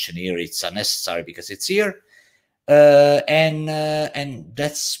definition here. It's unnecessary because it's here. And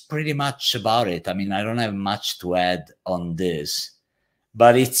that's pretty much about it. I mean, I don't have much to add on this,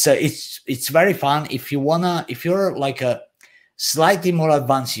 but it's very fun. If you're like a slightly more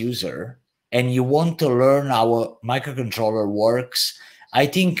advanced user and you want to learn how a microcontroller works, I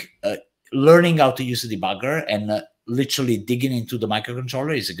think learning how to use a debugger and literally digging into the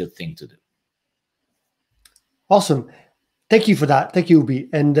microcontroller is a good thing to do. Awesome. Thank you for that. Thank you, Ubi.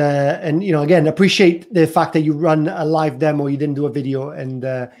 And again, appreciate the fact that you run a live demo. You didn't do a video, and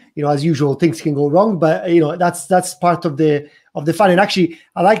as usual, things can go wrong. But that's part of the fun. And actually,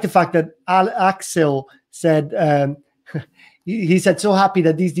 I like the fact that Axel said he said so happy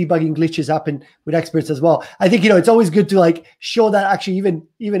that these debugging glitches happen with experts as well. I think it's always good to show that actually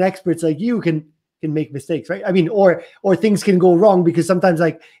even experts like you can make mistakes, right? I mean, or things can go wrong because sometimes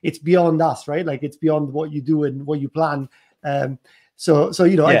it's beyond us, right? Like it's beyond what you do and what you plan. So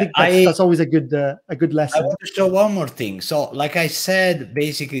I think that's always a good lesson. I want to show one more thing. So like I said,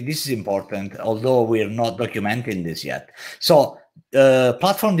 basically this is important, although we're not documenting this yet. So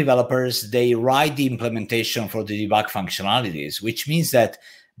platform developers, they write the implementation for the debug functionalities, which means that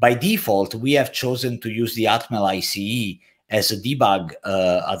by default, we have chosen to use the Atmel ICE as a debug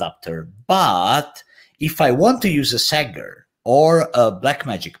adapter. But if I want to use a Sager or a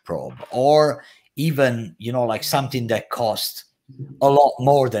Blackmagic probe or even, something that costs a lot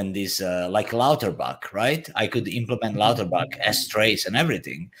more than this, like Lauterbach, right? I could implement Lauterbach, S-trace and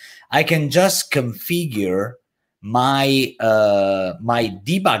everything. I can just configure my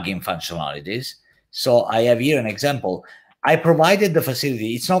debugging functionalities. So I have here an example. I provided the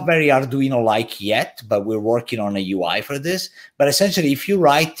facility. It's not very Arduino-like yet, but we're working on a UI for this. But essentially, if you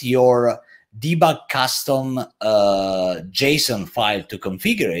write your debug custom JSON file to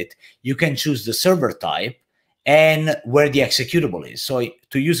configure it, you can choose the server type and where the executable is. So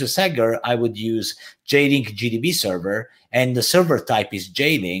to use a Sager, I would use JLink GDB server, and the server type is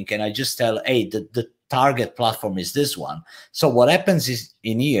JLink, and I just tell, hey, the target platform is this one. So what happens is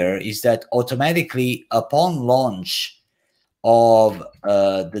in here is that automatically upon launch of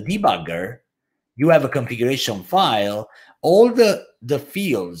the debugger, you have a configuration file. All the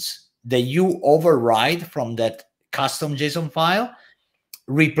fields that you override from that custom JSON file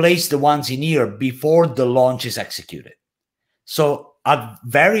replace the ones in here before the launch is executed. So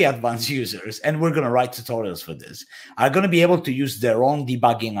very advanced users, and we're going to write tutorials for this, are going to be able to use their own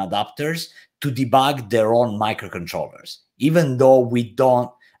debugging adapters to debug their own microcontrollers, even though we don't,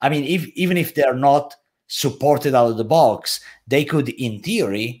 I mean, even if they're not supported out of the box, they could, in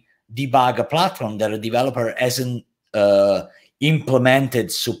theory, debug a platform that a developer hasn't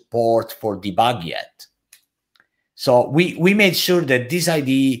implemented support for debug yet. So we made sure that this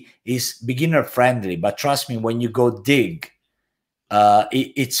IDE is beginner friendly, but trust me, when you go dig,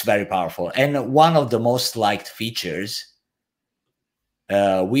 it's very powerful. And one of the most liked features,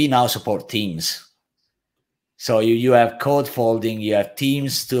 we now support themes. So you have code folding, you have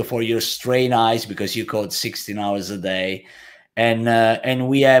teams for your strain eyes because you code 16 hours a day, and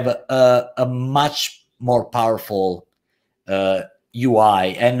we have a much more powerful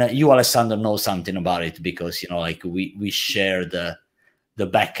UI. And you, Alessandro, know something about it because like we share the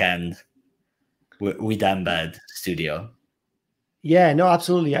backend with Embed Studio. Yeah, no,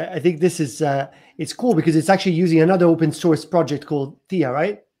 absolutely. I think this is it's cool because it's actually using another open source project called Thea,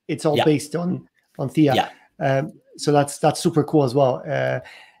 right? It's all based on Thea. Yeah. So that's super cool as well.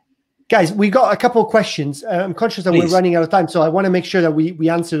 Guys, we got a couple of questions. I'm conscious that Please. we're running out of time, so I want to make sure that we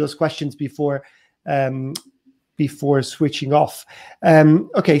answer those questions before switching off.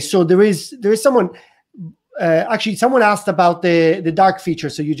 Okay, so there is someone. Actually, someone asked about the dark feature,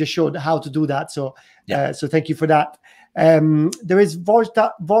 so you just showed how to do that. So, so thank you for that. There is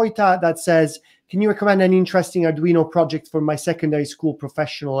Voita that says, "Can you recommend any interesting Arduino project for my secondary school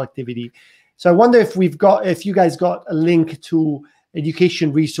professional activity?" So I wonder if you guys got a link to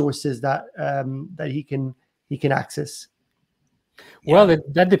education resources that he can access. Well,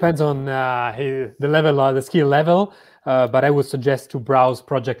 that depends on the level, the skill level. But I would suggest to browse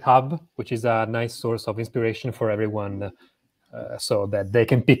Project Hub, which is a nice source of inspiration for everyone, so that they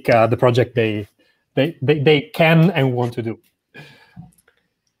can pick the project they can and want to do.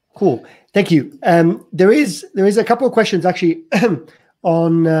 Cool, thank you. There is a couple of questions actually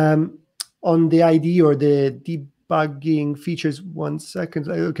on the IDE or the debugging features. 1 second.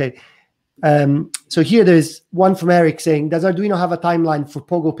 Okay. So here there's one from Eric saying, does Arduino have a timeline for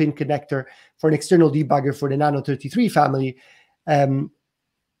Pogo pin connector for an external debugger for the Nano 33 family? Not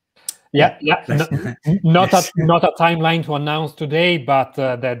a timeline to announce today, but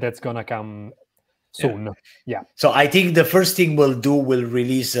that's gonna come soon. Yeah. So I think the first thing we'll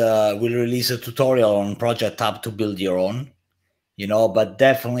release a tutorial on Project Hub to build your own. But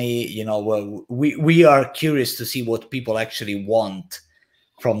definitely, we are curious to see what people actually want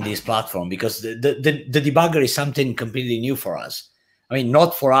from this platform, because the debugger is something completely new for us. I mean,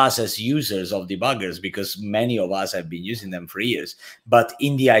 not for us as users of debuggers, because many of us have been using them for years, but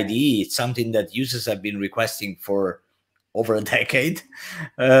in the IDE, it's something that users have been requesting for over a decade.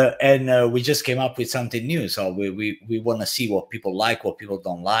 And we just came up with something new. So we want to see what people like, what people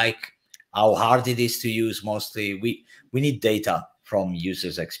don't like, how hard it is to use. Mostly we need data from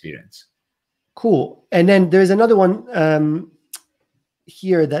users' experience. Cool. And then there's another one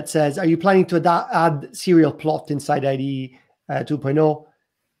here that says, are you planning to add serial plot inside IDE 2.0?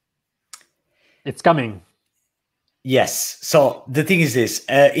 It's coming. Yes. So the thing is this,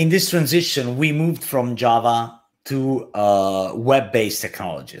 in this transition, we moved from Java to web-based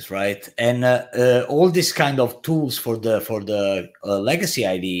technologies, right? And all these kind of tools for the legacy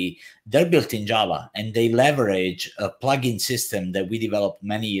IDE, they're built in Java, and they leverage a plugin system that we developed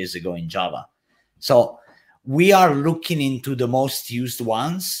many years ago in Java. So we are looking into the most used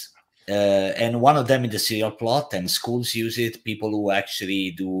ones, and one of them is the serial plot, and schools use it. People who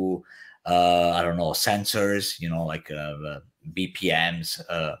actually do, I don't know, sensors, like BPMs,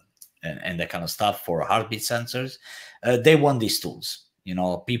 and that kind of stuff for heartbeat sensors. They want these tools.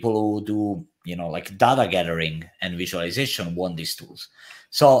 People who do, like data gathering and visualization want these tools.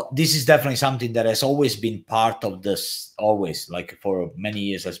 So this is definitely something that has always been part of this, like for many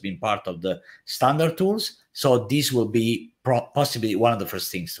years has been part of the standard tools. So this will be possibly one of the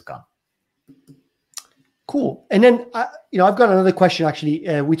first things to come. Cool. And then, I've got another question, actually.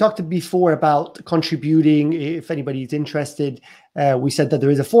 We talked before about contributing, if anybody's interested. We said that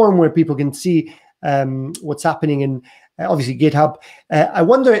there is a forum where people can see what's happening, and obviously GitHub. I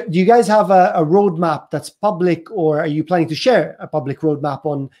wonder, do you guys have a roadmap that's public, or are you planning to share a public roadmap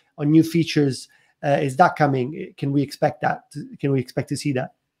on new features? Is that coming? Can we expect that? Can we expect to see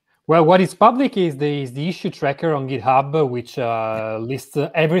that? Well, what is public is the issue tracker on GitHub, which lists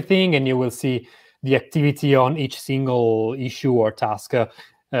everything, and you will see the activity on each single issue or task,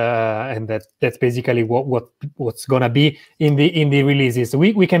 and that's basically what's gonna be in the releases.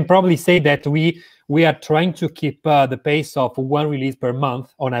 We can probably say that we are trying to keep the pace of one release per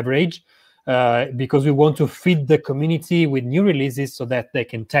month on average, because we want to feed the community with new releases so that they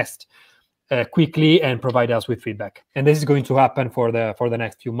can test quickly and provide us with feedback. And this is going to happen for the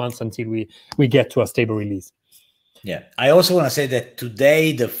next few months until we get to a stable release. Yeah, I also want to say that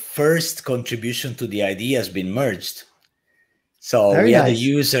today the first contribution to the IDE has been merged. So Very we had nice. a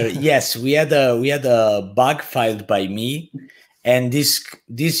user. Yes, we had a bug filed by me, and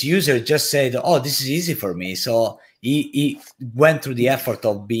this user just said, "Oh, this is easy for me." So he went through the effort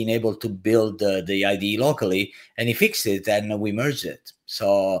of being able to build the IDE locally, and he fixed it, and we merged it.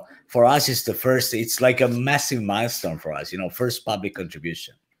 So for us, it's the first. It's like a massive milestone for us, first public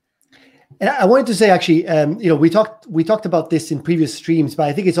contribution. And I wanted to say, actually, we talked about this in previous streams, but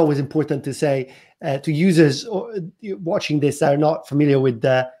I think it's always important to say to users watching this that are not familiar with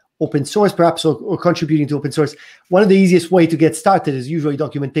open source, perhaps, or contributing to open source. One of the easiest way to get started is usually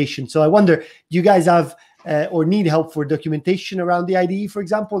documentation. So I wonder, do you guys have or need help for documentation around the IDE, for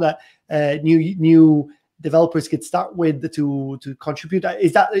example, that new developers could start with to contribute? Are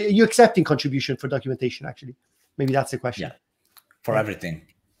you accepting contribution for documentation? Actually, maybe that's the question. Yeah, for everything.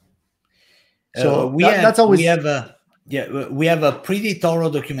 So we have a pretty thorough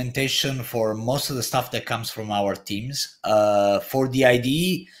documentation for most of the stuff that comes from our teams. For the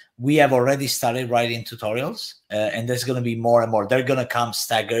IDE, we have already started writing tutorials, and there's going to be more and more. They're going to come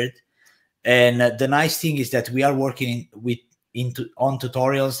staggered. And the nice thing is that we are working on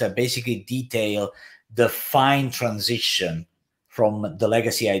tutorials that basically detail the fine transition from the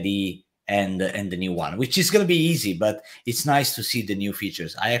legacy IDE and the new one, which is going to be easy, but it's nice to see the new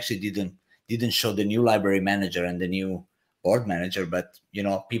features. I actually didn't show the new library manager and the new board manager, but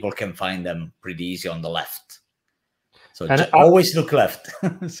people can find them pretty easy on the left. So always look left.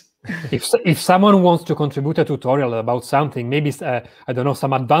 If someone wants to contribute a tutorial about something, maybe I don't know,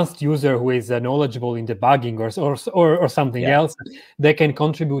 some advanced user who is knowledgeable in debugging or something else, they can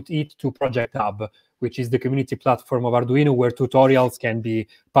contribute it to Project Hub, which is the community platform of Arduino where tutorials can be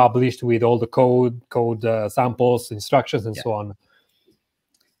published with all the code samples, instructions, and so on.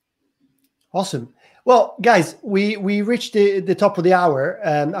 Awesome. Well, guys, we reached the top of the hour.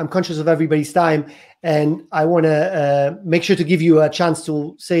 I'm conscious of everybody's time, and I want to make sure to give you a chance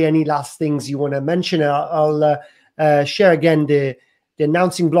to say any last things you want to mention. I'll share again the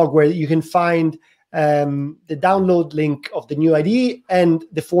announcing blog where you can find the download link of the new IDE and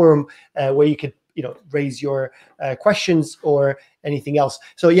the forum where you could raise your questions or anything else.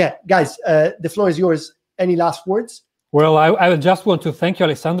 So yeah, guys, the floor is yours. Any last words? Well, I just want to thank you,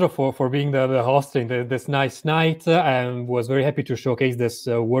 Alessandro, for being the host in this nice night, and was very happy to showcase this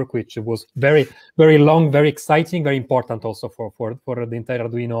work, which was very, very long, very exciting, very important also for the entire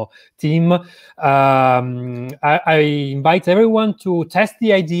Arduino team. I invite everyone to test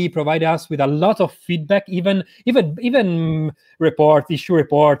the IDE, provide us with a lot of feedback, even issue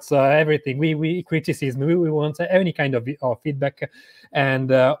reports, everything. We criticism. We want any kind of feedback, and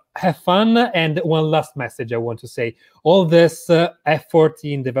have fun. And one last message I want to say. All this effort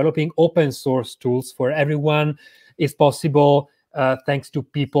in developing open source tools for everyone is possible thanks to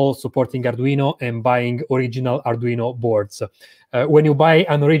people supporting Arduino and buying original Arduino boards. When you buy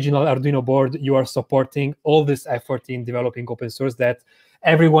an original Arduino board, you are supporting all this effort in developing open source that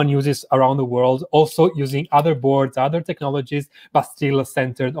everyone uses around the world, also using other boards, other technologies, but still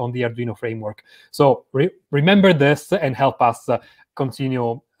centered on the Arduino framework. So remember this and help us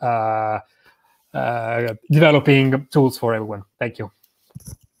continue developing tools for everyone. Thank you.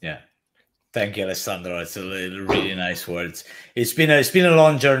 Yeah, thank you, Alessandro. It's really nice words. It's been a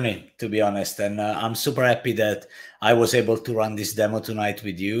long journey, to be honest, and I'm super happy that I was able to run this demo tonight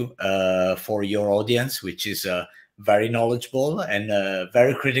with you for your audience, which is very knowledgeable and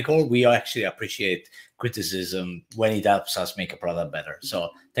very critical. We actually appreciate criticism when it helps us make a product better. So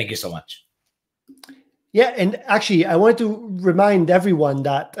thank you so much. Yeah, and actually, I wanted to remind everyone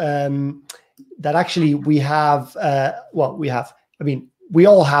that that actually we have, we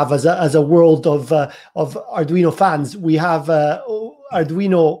all have as a world of Arduino fans. We have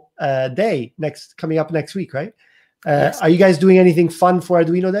Arduino Day coming up next week, right? Yes. Are you guys doing anything fun for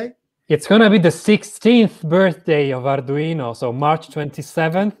Arduino Day? It's going to be the 16th birthday of Arduino, so March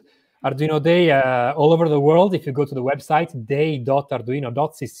 27th. Arduino Day all over the world. If you go to the website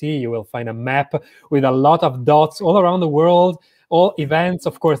day.arduino.cc, you will find a map with a lot of dots all around the world. All events,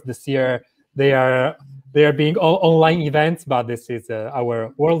 of course, this year they are being all online events, but this is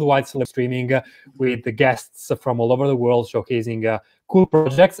our worldwide live streaming with the guests from all over the world showcasing cool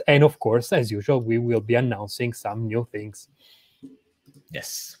projects. And of course, as usual, we will be announcing some new things.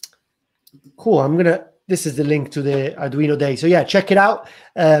 Yes. Cool. This is the link to the Arduino Day. So yeah, check it out.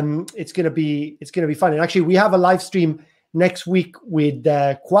 It's gonna be fun. And actually, we have a live stream next week with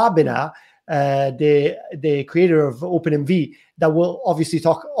Kwabena, the creator of OpenMV, that will obviously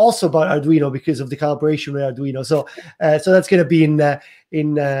talk also about Arduino because of the collaboration with Arduino. So that's gonna be in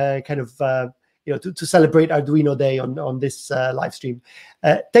kind of to celebrate Arduino Day on this live stream.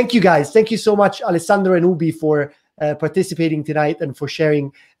 Thank you guys. Thank you so much, Alessandro and Ubi, for participating tonight and for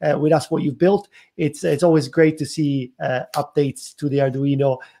sharing with us what you've built. It's always great to see updates to the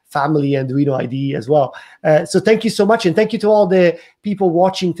Arduino family and Arduino IDE as well. So thank you so much, and thank you to all the people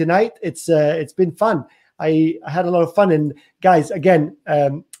watching tonight. It's been fun. I had a lot of fun, and guys, again,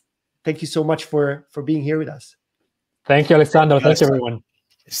 thank you so much for being here with us. Thank you, Alessandro. Thank you, everyone.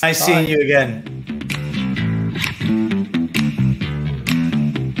 It's nice seeing you again.